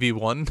Spirit maybe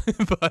 1,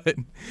 but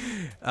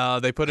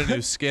they put a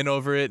new skin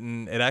over it,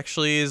 and it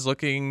actually is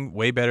looking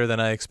way better than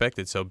I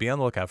expected. So be on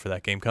the lookout for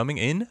that game coming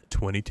in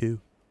 22.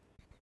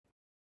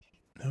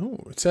 Oh,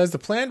 it says the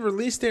planned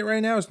release date right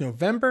now is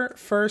November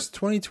 1st,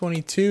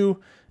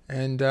 2022,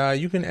 and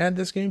you can add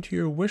this game to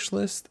your wish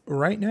list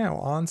right now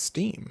on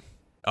Steam.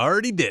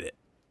 Already did it.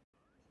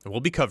 We'll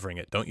be covering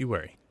it, don't you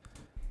worry.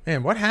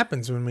 Man, what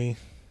happens when we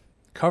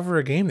cover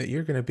a game that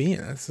you're going to be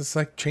in? It's just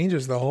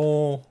changes the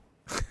whole...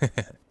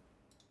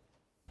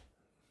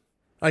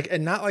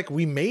 and not like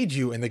we made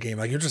you in the game,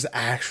 you're just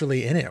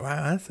actually in it.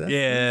 Wow, that's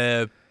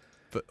yeah,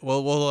 but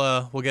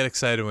we'll get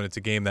excited when it's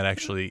a game that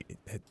actually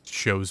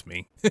shows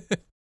me.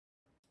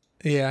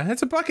 Yeah,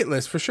 it's a bucket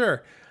list for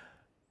sure.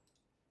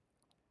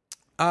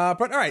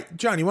 But all right,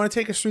 John, you want to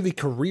take us through the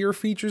career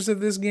features of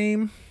this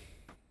game?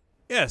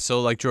 Yeah, so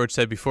like George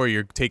said before,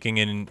 you're taking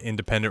an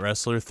independent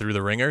wrestler through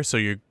the ringer. So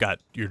you've got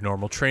your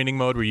normal training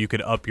mode where you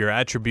could up your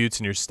attributes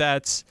and your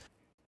stats.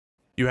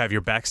 You have your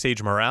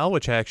backstage morale,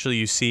 which actually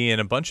you see in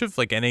a bunch of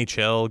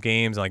NHL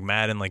games, like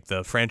Madden, like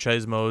the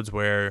franchise modes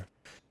where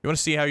you want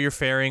to see how you're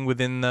faring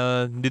within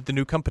the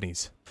new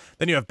companies.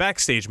 Then you have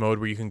backstage mode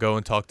where you can go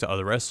and talk to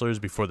other wrestlers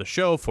before the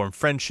show, form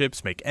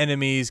friendships, make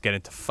enemies, get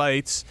into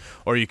fights,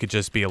 or you could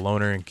just be a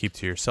loner and keep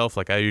to yourself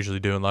like I usually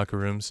do in locker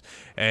rooms.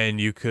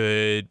 And you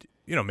could,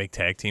 make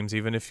tag teams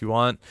even if you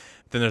want.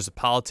 Then there's a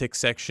politics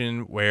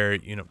section where,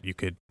 you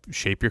could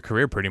shape your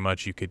career pretty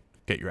much. You could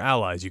get your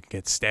allies, you could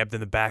get stabbed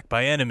in the back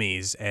by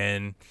enemies,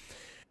 and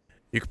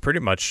you could pretty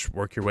much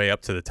work your way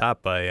up to the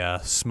top by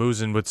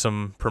smoozing with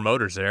some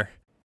promoters there.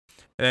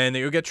 And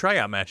you'll get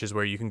tryout matches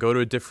where you can go to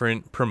a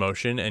different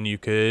promotion and you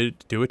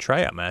could do a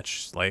tryout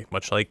match,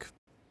 much like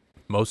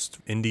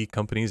most indie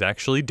companies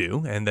actually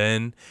do. And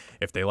then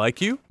if they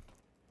like you,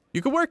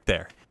 you could work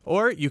there.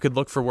 Or you could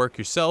look for work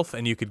yourself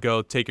and you could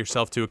go take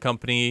yourself to a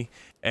company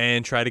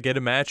and try to get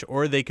a match,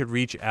 or they could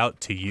reach out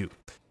to you.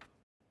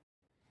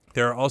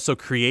 There are also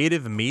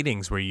creative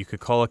meetings where you could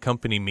call a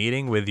company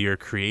meeting with your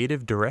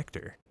creative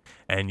director.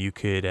 And you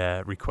could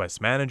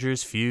request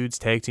managers, feuds,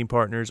 tag team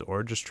partners,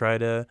 or just try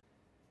to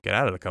get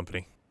out of the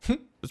company.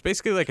 It's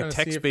basically like a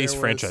text-based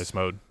franchise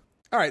mode.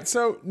 All right,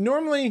 so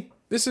normally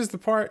this is the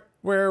part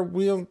where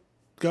we'll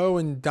go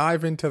and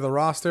dive into the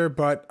roster,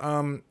 but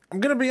I'm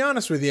going to be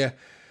honest with you.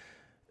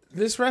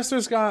 This roster,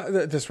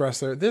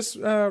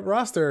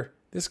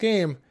 this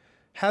game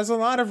has a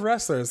lot of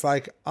wrestlers.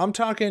 I'm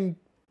talking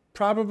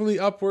probably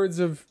upwards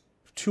of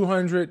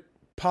 200,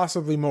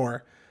 possibly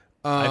more.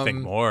 I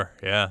think more,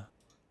 yeah.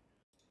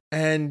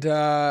 And,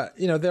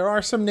 there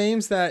are some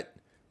names that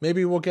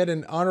maybe we'll get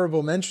an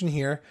honorable mention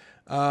here.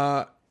 You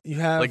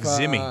have... Like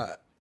Zimmy.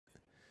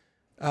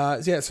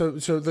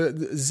 So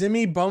the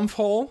Zimmy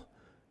Bumphole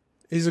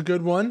is a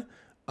good one.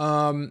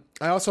 I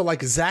also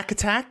like Zack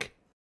Attack.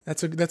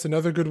 That's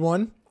another good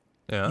one.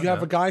 Yeah, you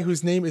have a guy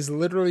whose name is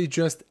literally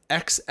just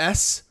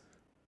XS.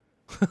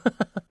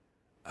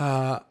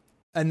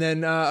 And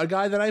then a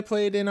guy that I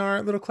played in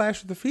our little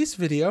Clash of the Feast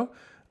video,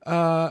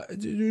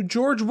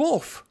 George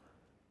Wolf.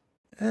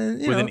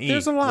 And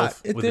there's a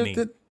lot.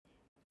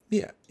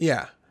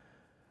 Yeah.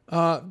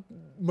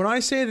 When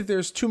I say that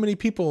there's too many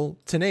people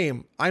to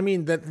name, I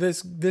mean that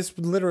this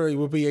literally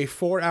will be a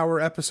 4-hour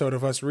episode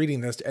of us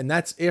reading this, and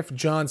that's if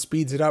John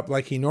speeds it up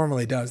like he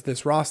normally does.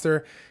 This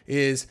roster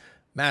is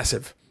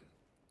massive.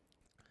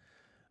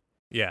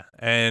 Yeah,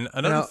 and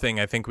another thing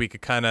I think we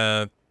could kind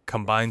of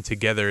combine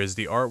together is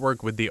the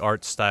artwork with the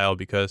art style,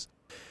 because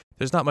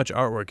there's not much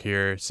artwork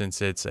here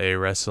since it's a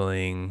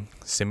wrestling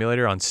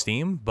simulator on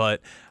Steam, but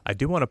I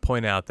do want to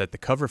point out that the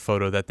cover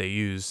photo that they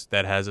use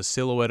that has a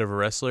silhouette of a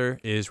wrestler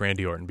is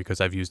Randy Orton,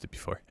 because I've used it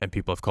before and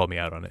people have called me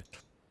out on it.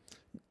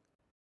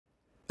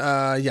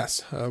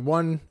 Yes,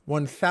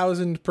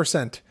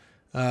 1,000%.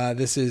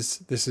 This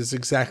is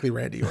exactly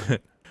Randy Orton.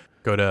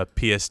 Go to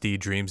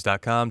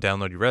psddreams.com,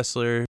 download your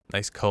wrestler,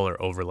 nice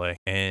color overlay,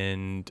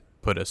 and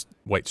put a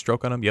white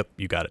stroke on them. Yep,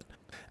 you got it.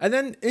 And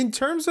then in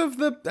terms of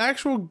the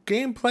actual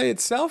gameplay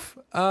itself,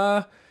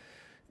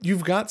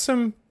 you've got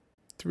some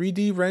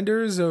 3D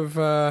renders of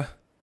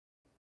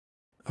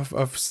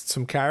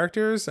some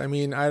characters. I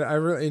mean, I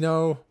really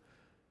know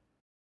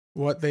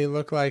what they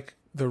look like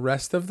the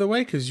rest of the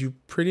way, because you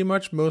pretty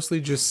much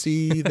mostly just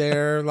see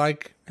their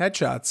like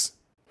headshots.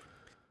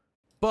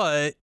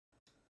 But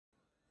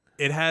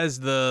it has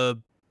the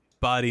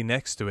body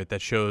next to it that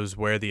shows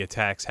where the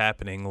attack's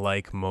happening,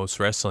 like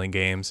most wrestling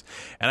games.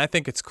 And I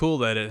think it's cool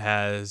that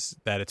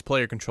it's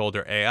player controlled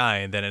or AI,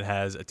 and then it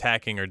has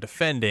attacking or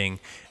defending.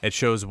 It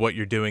shows what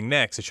you're doing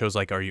next. It shows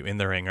like, are you in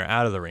the ring or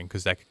out of the ring?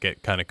 Because that could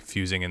get kind of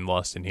confusing and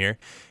lost in here.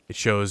 It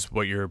shows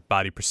what your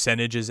body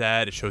percentage is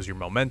at. It shows your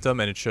momentum,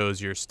 and it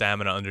shows your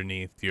stamina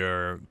underneath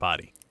your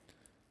body.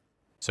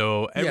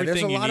 So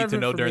everything you need to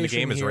know during the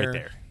game is right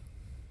there.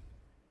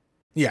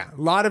 Yeah,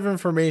 a lot of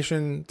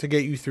information to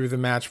get you through the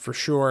match for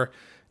sure.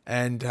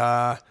 And,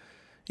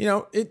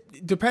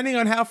 it depending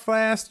on how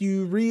fast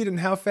you read and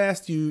how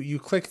fast you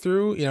click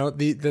through,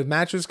 the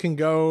matches can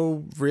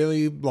go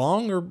really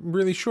long or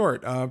really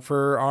short.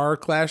 For our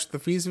Clash the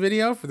Feast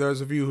video, for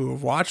those of you who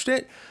have watched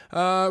it,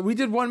 we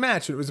did one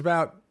match. It was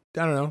about,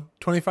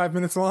 25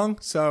 minutes long.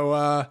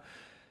 So,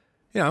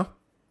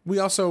 we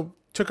also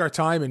took our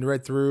time and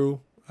read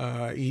through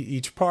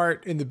each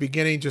part in the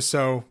beginning, just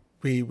so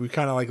we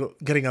kind of like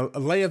getting a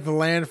lay of the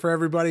land for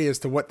everybody as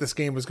to what this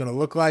game was going to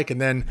look like. And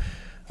then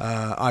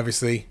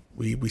obviously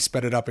we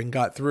sped it up and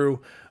got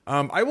through.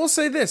 I will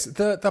say this,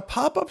 the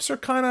pop-ups are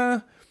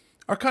kind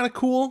of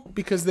cool,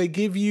 because they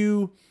give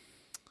you,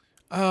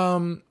 I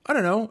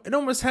don't know, it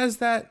almost has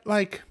that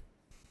like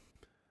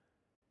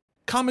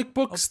comic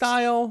book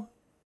style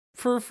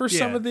for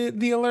some of the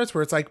alerts,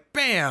 where it's like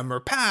bam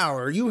or pow,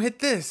 or you hit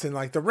this, and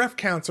like the ref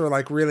counts are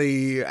like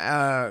really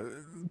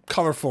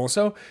colorful.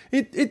 So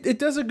it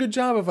does a good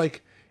job of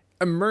like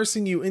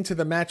immersing you into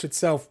the match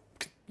itself,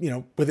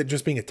 with it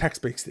just being a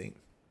text-based thing.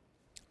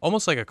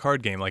 Almost like a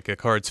card game, like the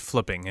cards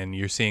flipping and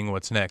you're seeing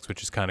what's next,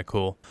 which is kind of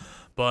cool.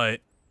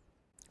 But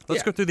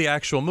let's go through the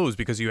actual moves,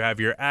 because you have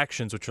your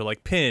actions, which are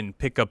like pin,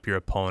 pick up your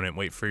opponent,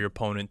 wait for your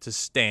opponent to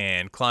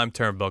stand, climb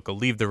turnbuckle,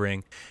 leave the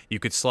ring. You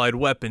could slide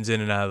weapons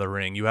in and out of the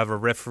ring. You have a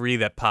referee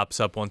that pops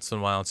up once in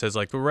a while and says,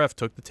 like, the ref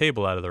took the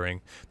table out of the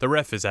ring. The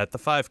ref is at the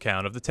 5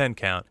 count of the 10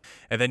 count.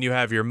 And then you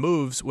have your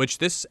moves, which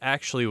this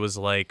actually was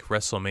like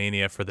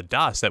WrestleMania for the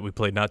DOS that we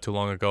played not too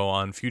long ago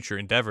on Future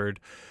Endeavored,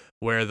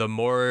 where the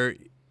more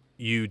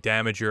you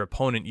damage your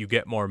opponent, you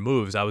get more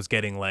moves. I was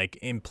getting like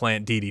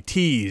implant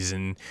DDTs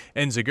and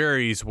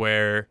enziguris,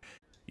 where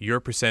your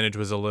percentage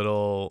was a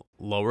little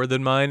lower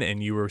than mine,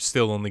 and you were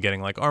still only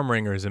getting like arm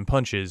ringers and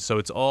punches. So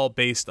it's all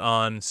based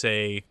on,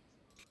 say,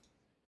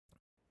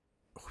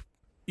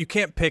 you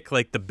can't pick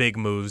like the big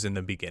moves in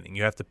the beginning.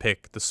 You have to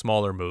pick the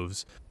smaller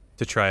moves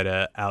to try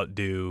to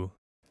outdo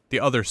the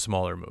other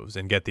smaller moves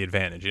and get the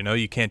advantage.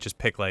 You can't just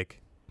pick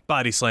like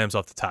body slams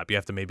off the top. You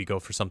have to maybe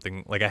go for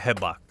something like a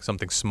headlock,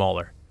 something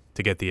smaller,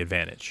 to get the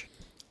advantage.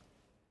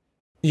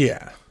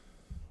 Yeah.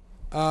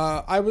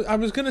 I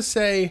was going to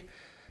say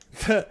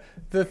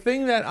the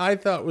thing that I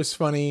thought was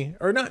funny,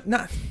 or not I'm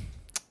not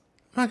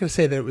going to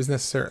say that it was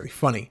necessarily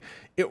funny.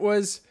 It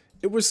was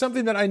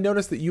something that I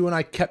noticed that you and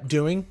I kept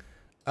doing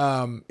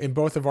in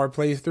both of our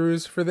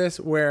playthroughs for this,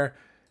 where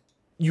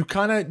you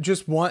kind of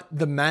just want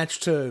the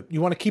match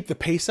you want to keep the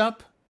pace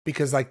up,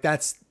 because like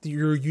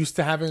you're used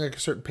to having like a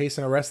certain pace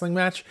in a wrestling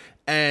match,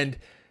 and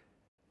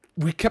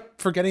we kept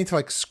forgetting to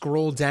like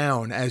scroll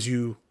down as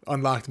you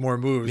unlocked more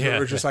moves. Yeah.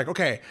 We're just like,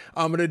 okay,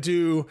 I'm going to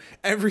do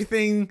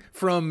everything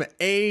from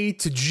A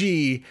to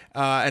G,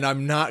 and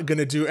I'm not going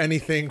to do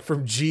anything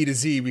from G to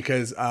Z,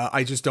 because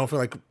I just don't feel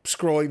like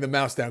scrolling the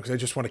mouse down, because I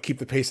just want to keep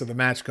the pace of the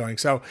match going.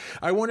 So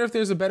I wonder if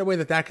there's a better way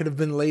that could have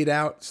been laid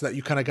out, so that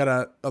you kind of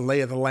got a lay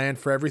of the land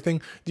for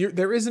everything.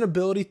 There is an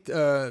ability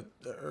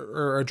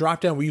or a drop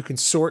down where you can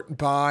sort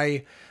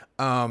by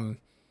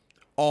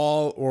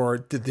all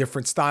or the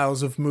different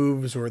styles of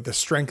moves or the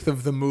strength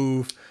of the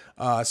move.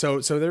 So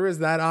there is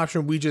that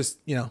option. We just,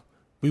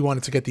 we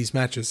wanted to get these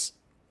matches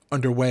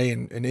underway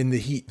and in the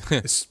heat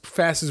as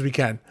fast as we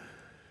can.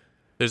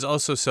 There's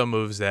also some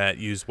moves that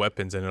use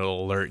weapons, and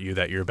it'll alert you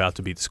that you're about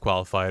to be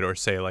disqualified, or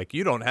say like,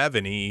 you don't have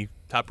any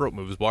top rope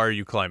moves. Why are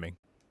you climbing?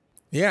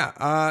 Yeah.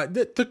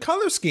 The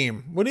color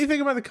scheme. What do you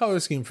think about the color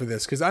scheme for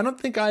this? Because I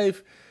don't think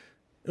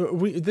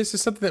this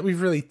is something that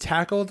we've really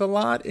tackled a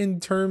lot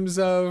in terms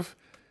of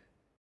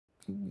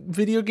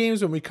video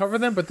games when we cover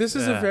them, but this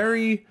is a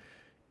very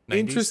 90s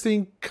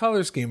interesting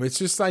color scheme. It's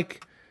just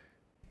like,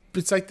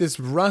 it's like this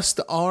rust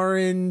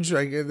orange,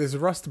 like this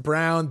rust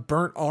brown,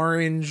 burnt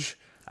orange.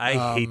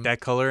 I hate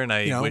that color, and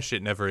I wish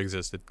it never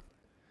existed.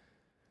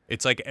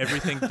 It's like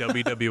everything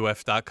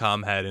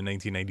WWF.com had in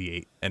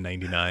 1998 and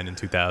 99 and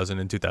 2000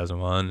 and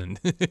 2001. And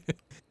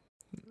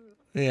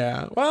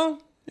yeah, well,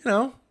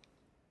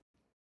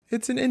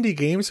 it's an indie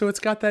game, so it's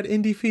got that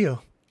indie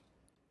feel.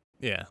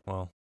 Yeah,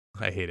 well,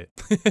 I hate it.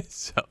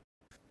 So,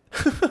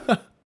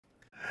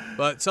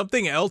 But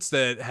something else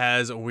that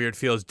has a weird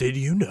feel is, did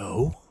you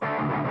know?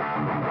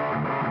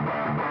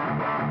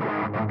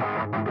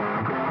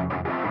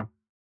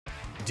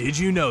 Did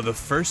you know the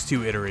first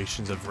 2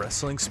 iterations of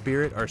Wrestling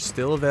Spirit are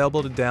still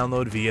available to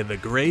download via the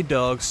Grey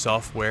Dog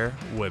Software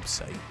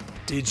website?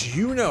 Did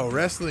you know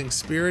Wrestling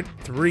Spirit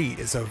 3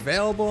 is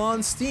available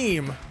on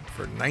Steam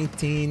for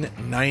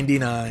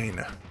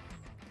 $19.99?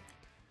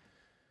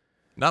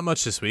 Not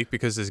much this week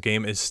because this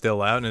game is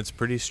still out and it's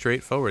pretty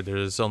straightforward.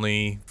 There's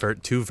only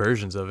 2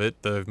 versions of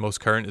it. The most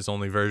current is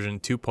only version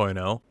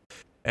 2.0.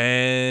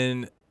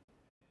 And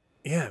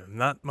yeah,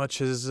 not much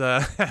has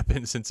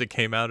happened since it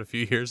came out a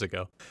few years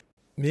ago.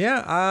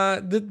 Yeah,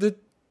 I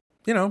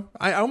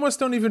almost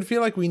don't even feel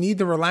like we need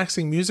the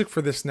relaxing music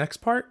for this next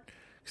part,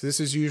 because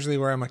this is usually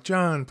where I'm like,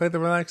 John, play the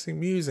relaxing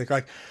music.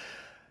 Like,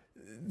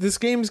 this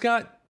game's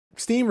got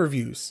Steam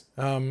reviews,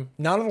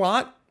 not a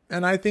lot,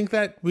 and I think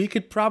that we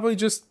could probably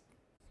just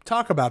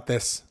talk about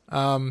this.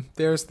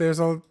 There's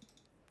a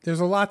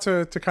lot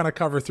to kind of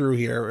cover through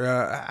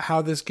here.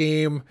 How this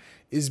game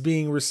is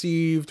being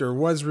received or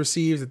was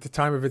received at the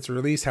time of its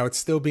release, how it's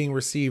still being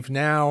received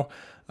now.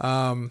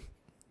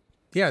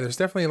 Yeah, there's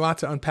definitely a lot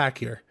to unpack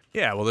here.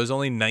 Yeah, well, there's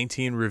only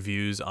 19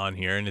 reviews on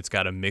here, and it's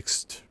got a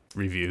mixed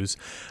reviews.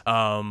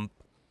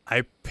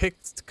 I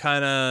picked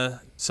kind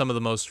of some of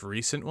the most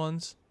recent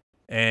ones,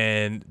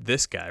 and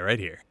this guy right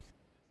here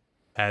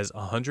has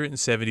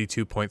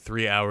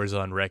 172.3 hours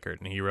on record,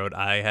 and he wrote,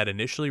 I had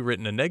initially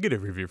written a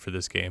negative review for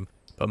this game,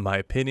 but my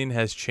opinion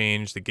has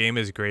changed. The game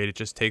is great. It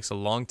just takes a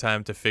long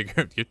time to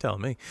figure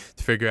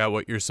out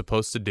what you're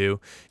supposed to do.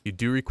 You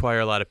do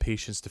require a lot of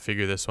patience to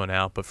figure this one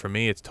out, but for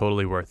me, it's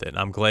totally worth it. And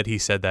I'm glad he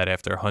said that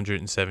after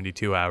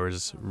 172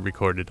 hours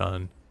recorded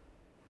on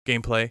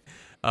gameplay.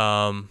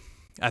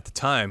 At the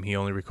time, he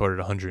only recorded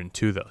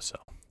 102 though. So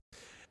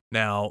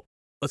now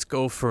let's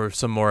go for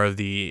some more of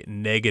the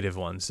negative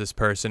ones. This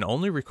person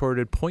only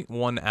recorded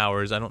 0.1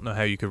 hours. I don't know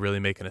how you could really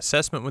make an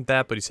assessment with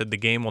that, but he said the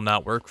game will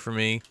not work for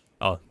me.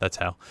 Oh, that's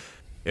how.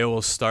 It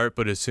will start,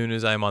 but as soon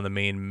as I'm on the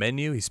main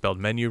menu, he spelled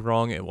menu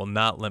wrong, it will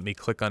not let me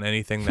click on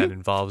anything that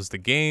involves the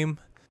game.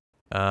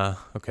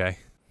 Okay.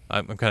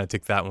 I'm going to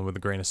take that one with a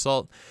grain of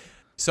salt.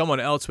 Someone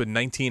else with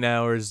 19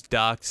 hours,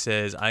 Doc,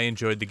 says, I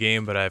enjoyed the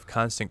game, but I have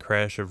constant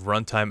crash of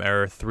runtime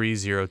error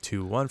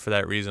 3021. For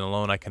that reason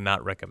alone, I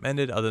cannot recommend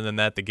it. Other than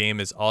that, the game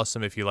is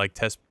awesome if you like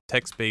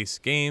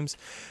text-based games.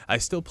 I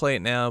still play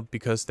it now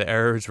because the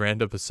error is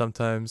random, but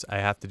sometimes I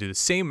have to do the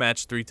same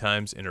match 3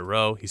 times in a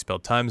row. He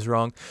spelled times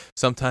wrong.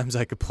 Sometimes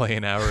I could play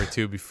an hour or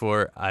 2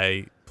 before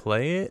I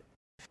play it.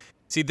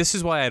 See, this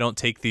is why I don't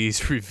take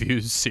these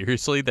reviews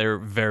seriously. They're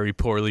very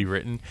poorly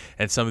written,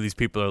 and some of these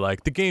people are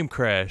like, the game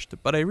crashed,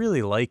 but I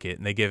really like it,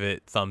 and they give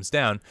it thumbs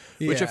down,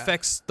 which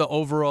affects the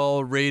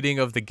overall rating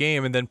of the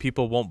game, and then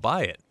people won't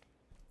buy it.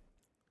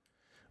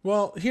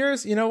 Well,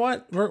 you know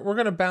what? We're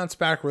going to bounce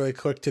back really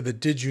quick to the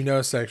Did You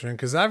Know section,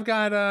 because I've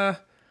got a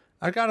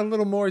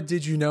little more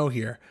Did You Know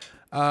here.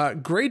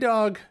 Grey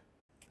Dog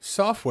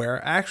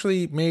Software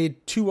actually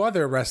made 2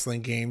 other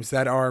wrestling games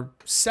that are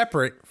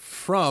separate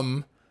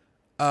from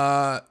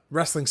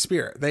Wrestling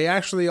Spirit. They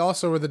actually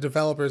also were the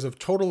developers of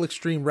Total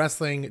Extreme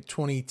Wrestling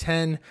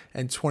 2010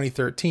 and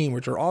 2013,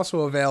 which are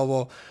also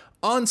available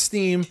on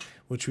Steam,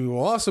 which we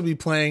will also be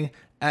playing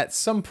at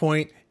some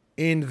point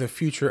in the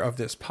future of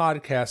this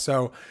podcast.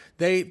 So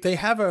they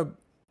have a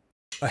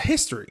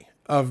history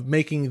of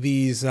making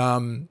these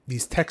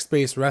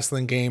text-based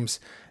wrestling games,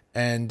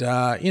 and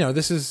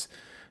this is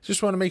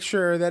just want to make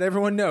sure that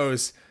everyone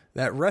knows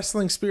that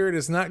Wrestling Spirit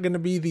is not going to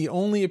be the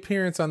only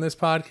appearance on this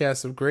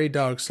podcast of Grey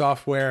Dog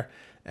Software.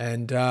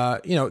 And,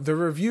 the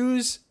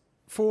reviews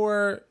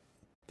for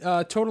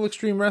Total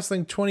Extreme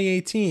Wrestling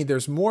 2018,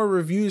 there's more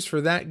reviews for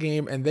that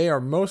game, and they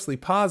are mostly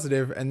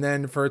positive. And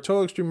then for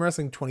Total Extreme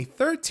Wrestling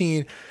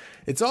 2013,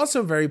 it's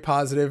also very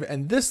positive,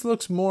 and this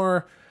looks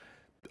more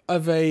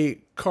of a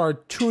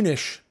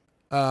cartoonish,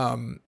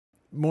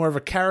 more of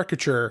a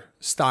caricature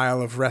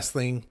style of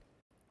wrestling,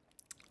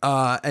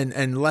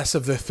 and less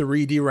of the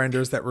 3D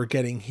renders that we're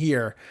getting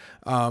here.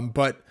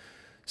 But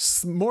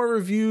more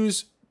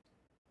reviews,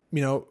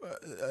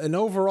 an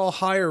overall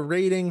higher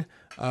rating,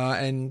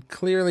 and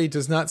clearly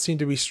does not seem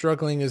to be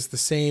struggling as the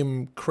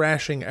same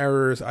crashing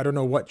errors. I don't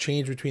know what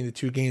changed between the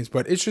 2 games,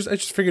 but I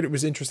just figured it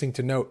was interesting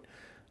to note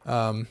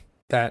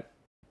that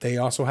they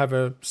also have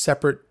a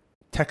separate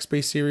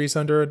text-based series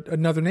under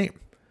another name.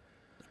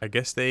 I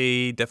guess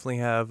they definitely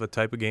have a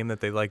type of game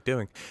that they like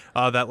doing.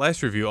 That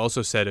last review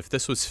also said, if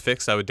this was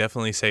fixed, I would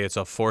definitely say it's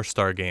a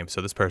 4-star game.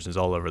 So this person's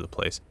all over the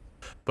place.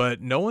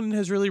 But no one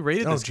has really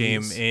rated this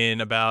game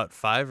in about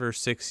 5 or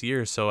 6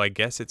 years. So I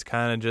guess it's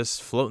kind of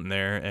just floating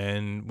there.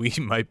 And we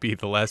might be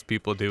the last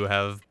people to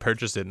have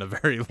purchased it in a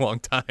very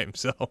long time.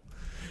 So,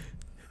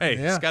 hey,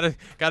 just gotta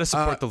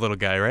support the little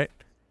guy, right?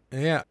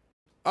 Yeah.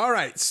 All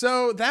right.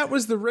 So that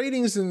was the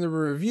ratings and the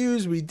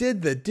reviews. We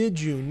did the Did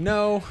You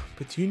Know?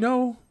 But do you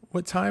know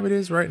what time it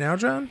is right now,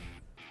 John?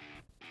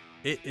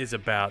 It is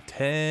about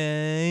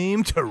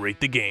time to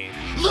rate the game.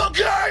 The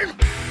game!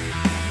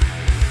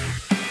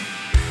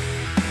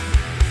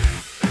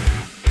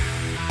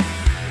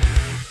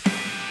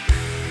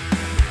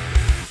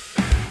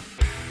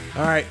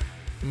 All right,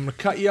 I'm gonna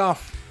cut you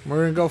off. I'm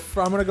gonna go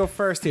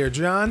first here,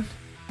 John.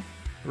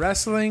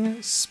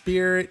 Wrestling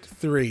Spirit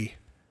 3.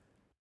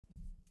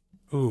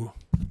 Ooh,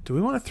 do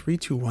we want to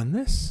 3-2-1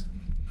 this?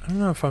 I don't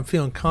know if I'm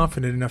feeling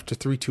confident enough to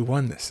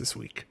 3-2-1 this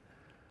week.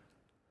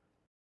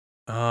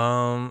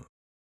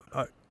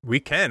 We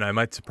can. I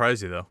might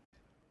surprise you though.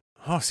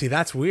 Oh, see,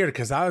 that's weird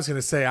because I was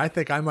gonna say I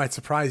think I might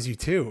surprise you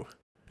too.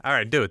 All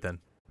right, do it then.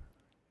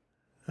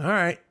 All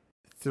right,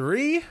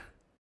 3,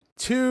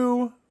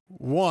 2,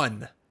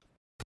 1.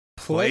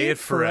 Play it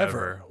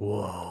forever.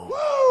 Whoa.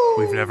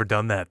 We've never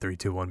done that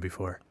 3-2-1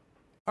 before.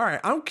 All right,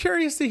 I'm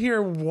curious to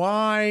hear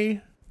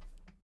why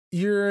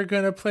you're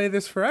going to play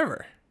this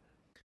forever.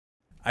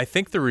 I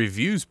think the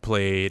reviews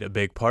played a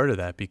big part of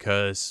that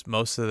because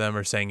most of them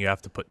are saying you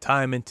have to put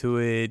time into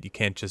it. You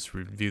can't just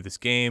review this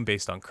game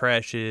based on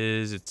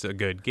crashes. It's a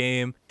good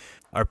game.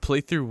 Our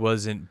playthrough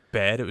wasn't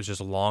bad. It was just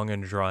long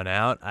and drawn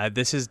out.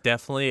 This is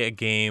definitely a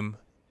game,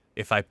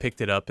 if I picked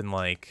it up in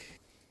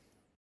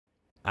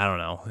I don't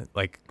know,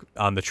 like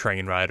on the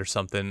train ride or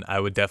something, I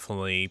would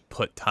definitely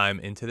put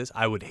time into this.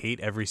 I would hate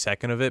every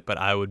second of it, but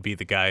I would be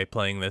the guy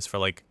playing this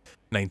for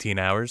 19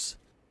 hours.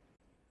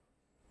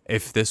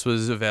 If this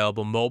was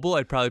available mobile,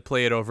 I'd probably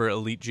play it over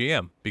Elite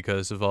GM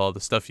because of all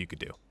the stuff you could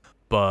do.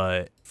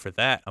 But for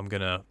that, I'm going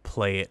to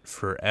play it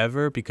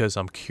forever because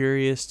I'm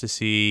curious to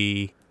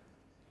see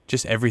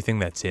just everything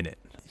that's in it.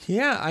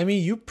 Yeah, I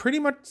mean, you pretty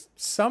much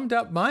summed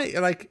up my,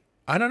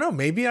 I don't know,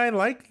 maybe I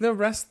like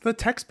the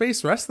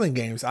text-based wrestling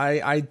games.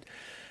 I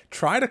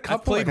tried a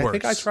couple. I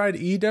think I tried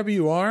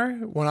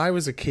EWR when I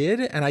was a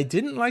kid, and I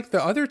didn't like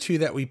the other two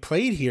that we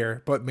played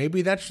here, but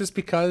maybe that's just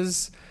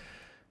because,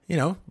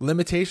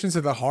 limitations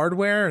of the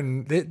hardware.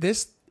 And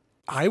this,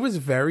 I was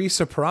very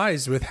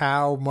surprised with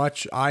how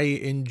much I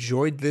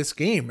enjoyed this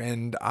game.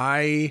 And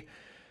I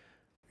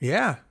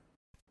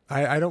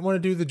don't want to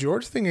do the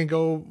George thing and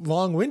go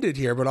long-winded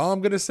here, but all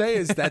I'm going to say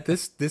is that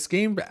this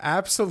game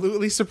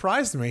absolutely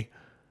surprised me.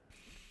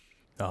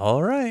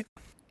 All right.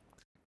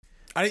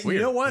 You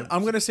know what?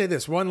 I'm going to say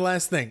this one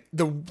last thing.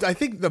 I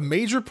think the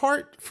major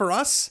part for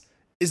us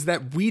is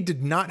that we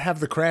did not have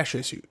the crash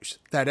issues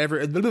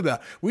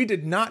we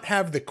did not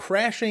have the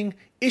crashing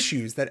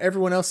issues that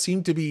everyone else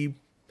seemed to be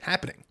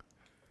happening.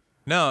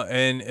 No,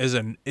 and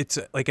it's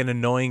like an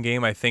annoying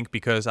game, I think,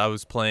 because I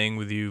was playing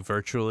with you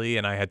virtually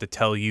and I had to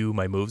tell you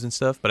my moves and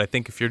stuff. But I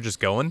think if you're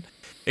just going,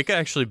 it could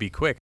actually be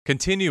quick.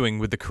 Continuing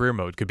with the career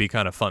mode could be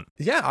kind of fun.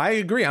 Yeah, I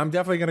agree. I'm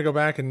definitely going to go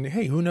back and,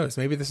 hey, who knows?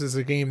 Maybe this is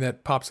a game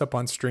that pops up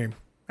on stream.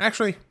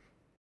 Actually,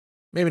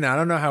 maybe not. I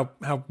don't know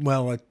how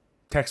well a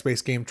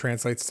text-based game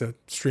translates to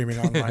streaming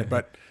online,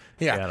 but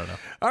yeah. I don't know.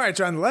 All right,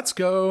 John, let's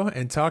go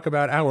and talk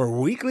about our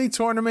weekly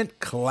tournament,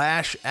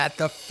 Clash at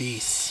the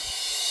Feast.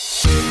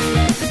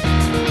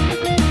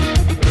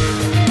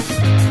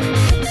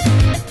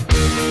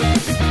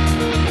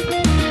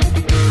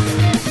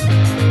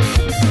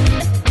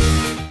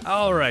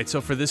 All right, so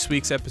for this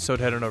week's episode,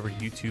 head on over to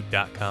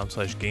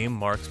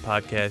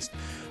youtube.com/GameMarksPodcast.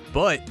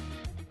 But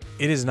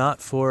it is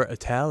not for a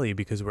tally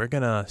because we're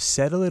going to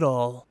settle it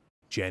all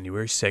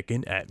January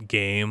 2nd at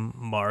Game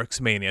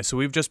Marks Mania. So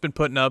we've just been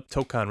putting up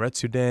Tokan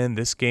Retsuden,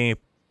 this game.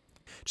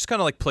 Just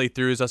kind of like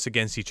playthroughs, us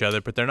against each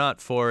other, but they're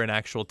not for an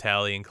actual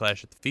tally in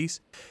Clash at the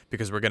Feast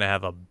because we're going to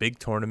have a big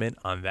tournament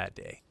on that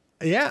day.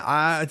 Yeah,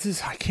 I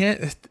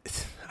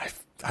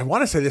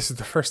want to say this is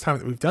the first time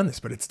that we've done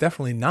this, but it's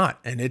definitely not.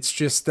 And it's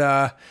just,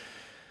 I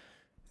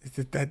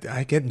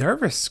get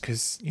nervous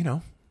because,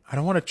 I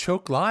don't want to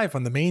choke live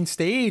on the main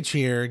stage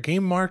here,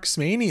 Game Marks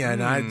Mania,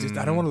 and I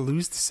don't want to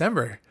lose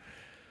December.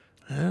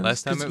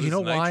 Last time it was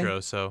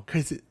Nitro, so.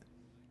 Because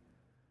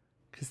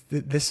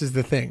this is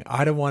the thing.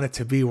 I don't want it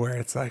to be where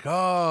it's like,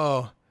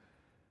 oh,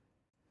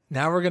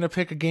 now we're going to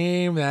pick a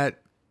game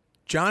that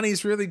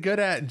Johnny's really good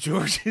at and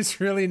George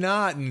is really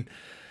not. And,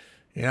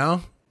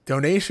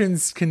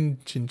 donations can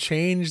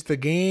change the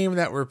game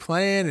that we're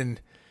playing.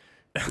 And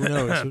who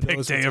knows?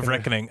 Big day of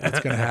reckoning. What's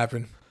going to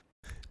happen?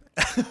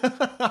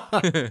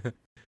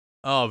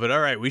 Oh, but all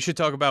right. We should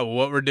talk about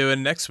what we're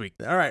doing next week.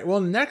 All right.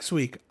 Well, next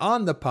week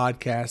on the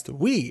podcast,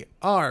 we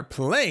are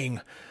playing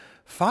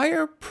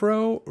Fire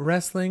Pro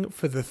Wrestling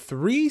for the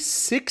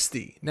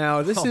 360.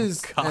 Now, this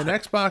is an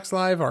Xbox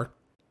Live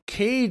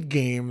arcade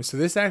game, so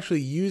this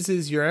actually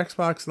uses your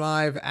Xbox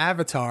Live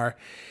avatar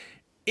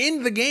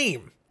in the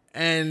game.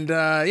 And,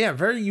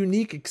 very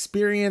unique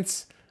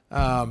experience.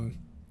 The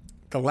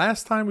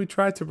last time we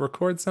tried to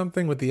record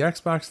something with the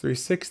Xbox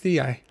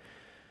 360, I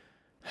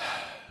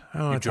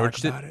don't want to talk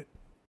about it.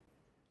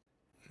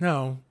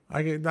 No,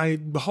 I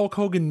Hulk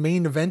Hogan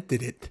main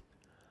evented it.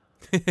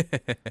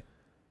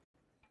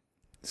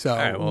 So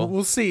right,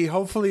 we'll see.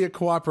 Hopefully it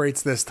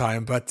cooperates this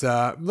time. But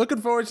looking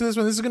forward to this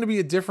one. This is going to be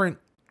a different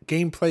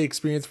gameplay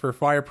experience for a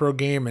Fire Pro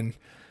game. And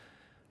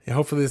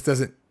hopefully this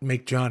doesn't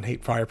make John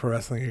hate Fire Pro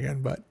Wrestling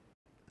again. But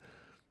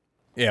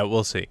yeah,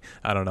 we'll see.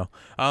 I don't know.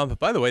 But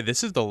by the way,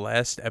 this is the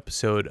last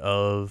episode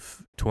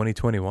of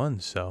 2021.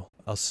 So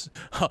I'll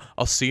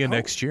see you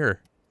next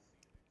year.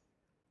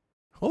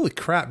 Holy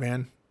crap,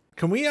 man.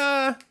 Can we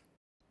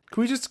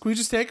Can we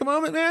just take a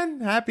moment, man?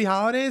 Happy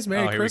holidays,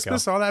 Merry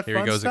Christmas, all that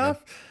fun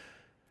stuff. Again.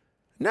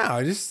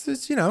 No, just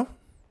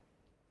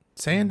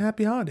saying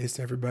happy holidays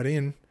to everybody,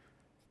 and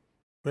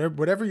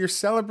whatever you're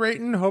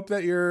celebrating, hope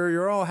that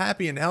you're all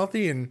happy and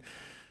healthy, and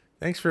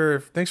thanks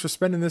for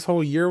spending this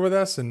whole year with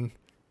us. And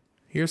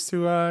here's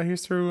to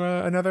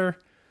another,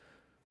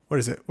 what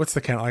is it? What's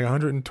the count? Like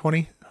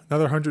 120?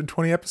 Another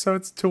 120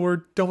 episodes till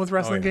we're done with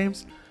wrestling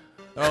games?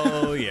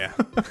 Oh, yeah.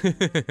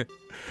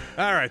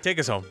 All right, take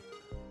us home.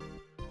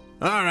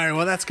 All right,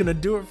 well, that's going to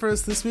do it for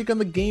us this week on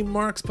the Game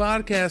Marks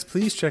Podcast.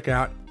 Please check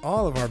out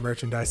all of our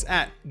merchandise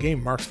at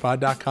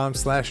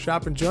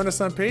GameMarksPod.com/shop and join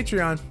us on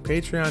Patreon,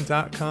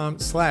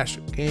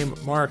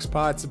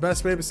 Patreon.com/GameMarksPod. It's the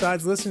best way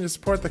besides listening to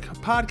support the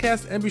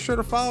podcast, and be sure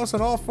to follow us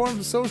on all forms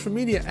of social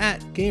media at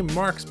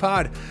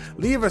GameMarksPod.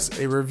 Leave us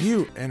a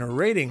review and a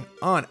rating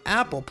on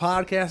Apple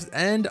Podcasts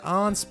and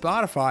on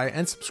Spotify,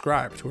 and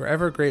subscribe to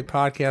wherever great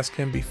podcasts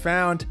can be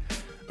found.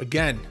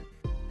 Again,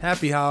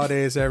 happy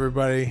holidays,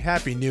 everybody.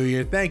 Happy New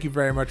Year. Thank you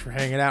very much for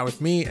hanging out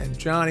with me and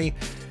Johnny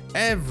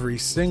every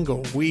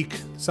single week,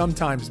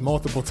 sometimes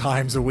multiple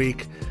times a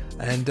week.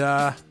 And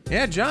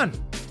yeah, John,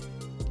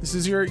 this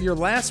is your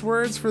last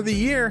words for the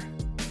year.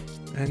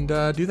 And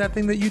do that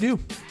thing that you do.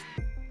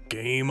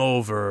 Game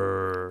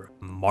over.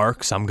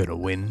 Marks, I'm going to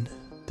win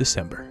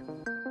December.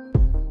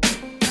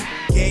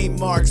 Game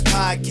Marks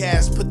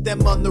Podcast, put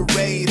them on the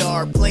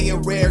radar.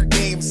 Playing rare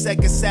games,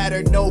 Sega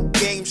Saturn, no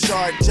Game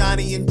Shark.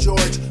 Johnny and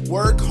George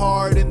work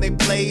hard and they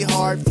play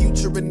hard.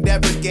 Future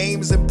endeavor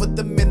games and put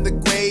them in the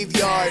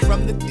graveyard.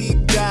 From the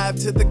deep dive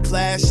to the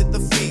clash at the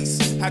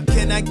feast, how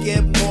can I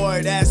get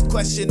more? That's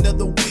question of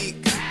the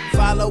week.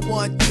 Follow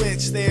on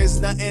Twitch,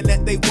 there's nothing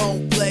that they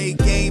won't play.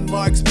 Game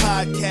Marks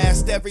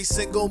Podcast every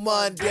single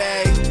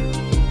Monday.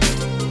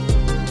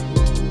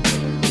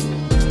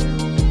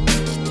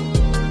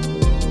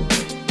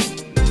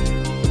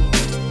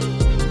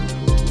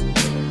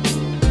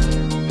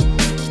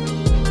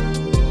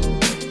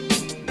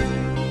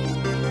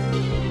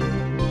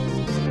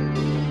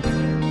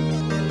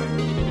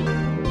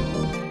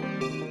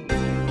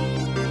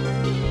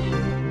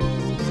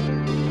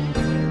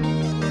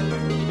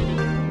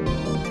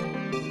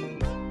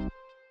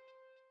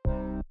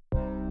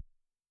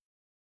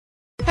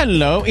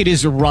 Hello, it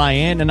is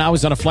Ryan, and I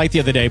was on a flight the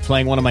other day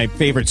playing one of my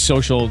favorite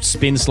social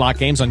spin slot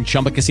games on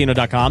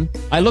ChumbaCasino.com.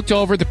 I looked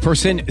over at the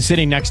person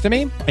sitting next to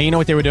me, and you know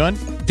what they were doing?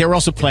 They were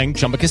also playing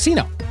Chumba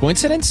Casino.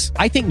 Coincidence?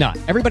 I think not.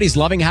 Everybody's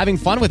loving having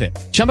fun with it.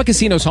 Chumba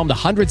Casino is home to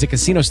hundreds of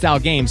casino-style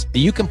games that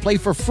you can play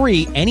for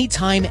free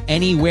anytime,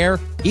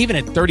 anywhere, even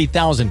at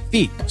 30,000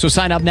 feet. So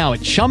sign up now at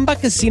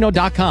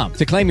ChumbaCasino.com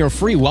to claim your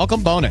free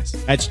welcome bonus.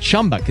 That's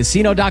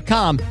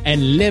ChumbaCasino.com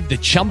and live the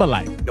Chumba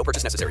life. No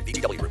purchase necessary.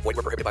 VGW. Void where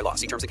prohibited by law.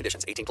 See terms and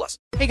conditions. 18+.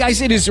 Hey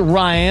guys, it is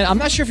Ryan. I'm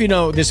not sure if you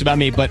know this about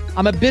me, but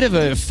I'm a bit of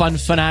a fun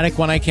fanatic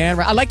when I can.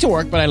 I like to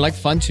work, but I like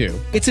fun too.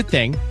 It's a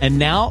thing. And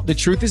now the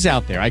truth is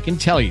out there. I can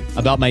tell you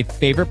about my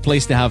favorite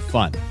place to have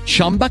fun.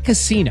 Chumba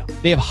Casino.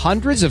 They have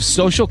hundreds of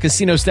social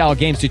casino style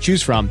games to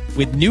choose from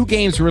with new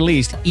games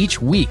released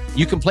each week.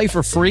 You can play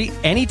for free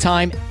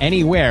anytime,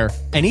 anywhere,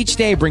 and each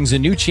day brings a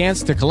new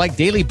chance to collect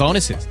daily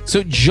bonuses.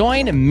 So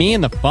join me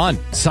in the fun.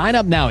 Sign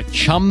up now at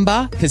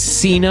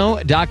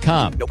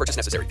ChumbaCasino.com. No purchase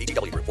necessary.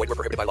 VGW. Void where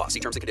prohibited by law. See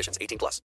terms and conditions. 18+.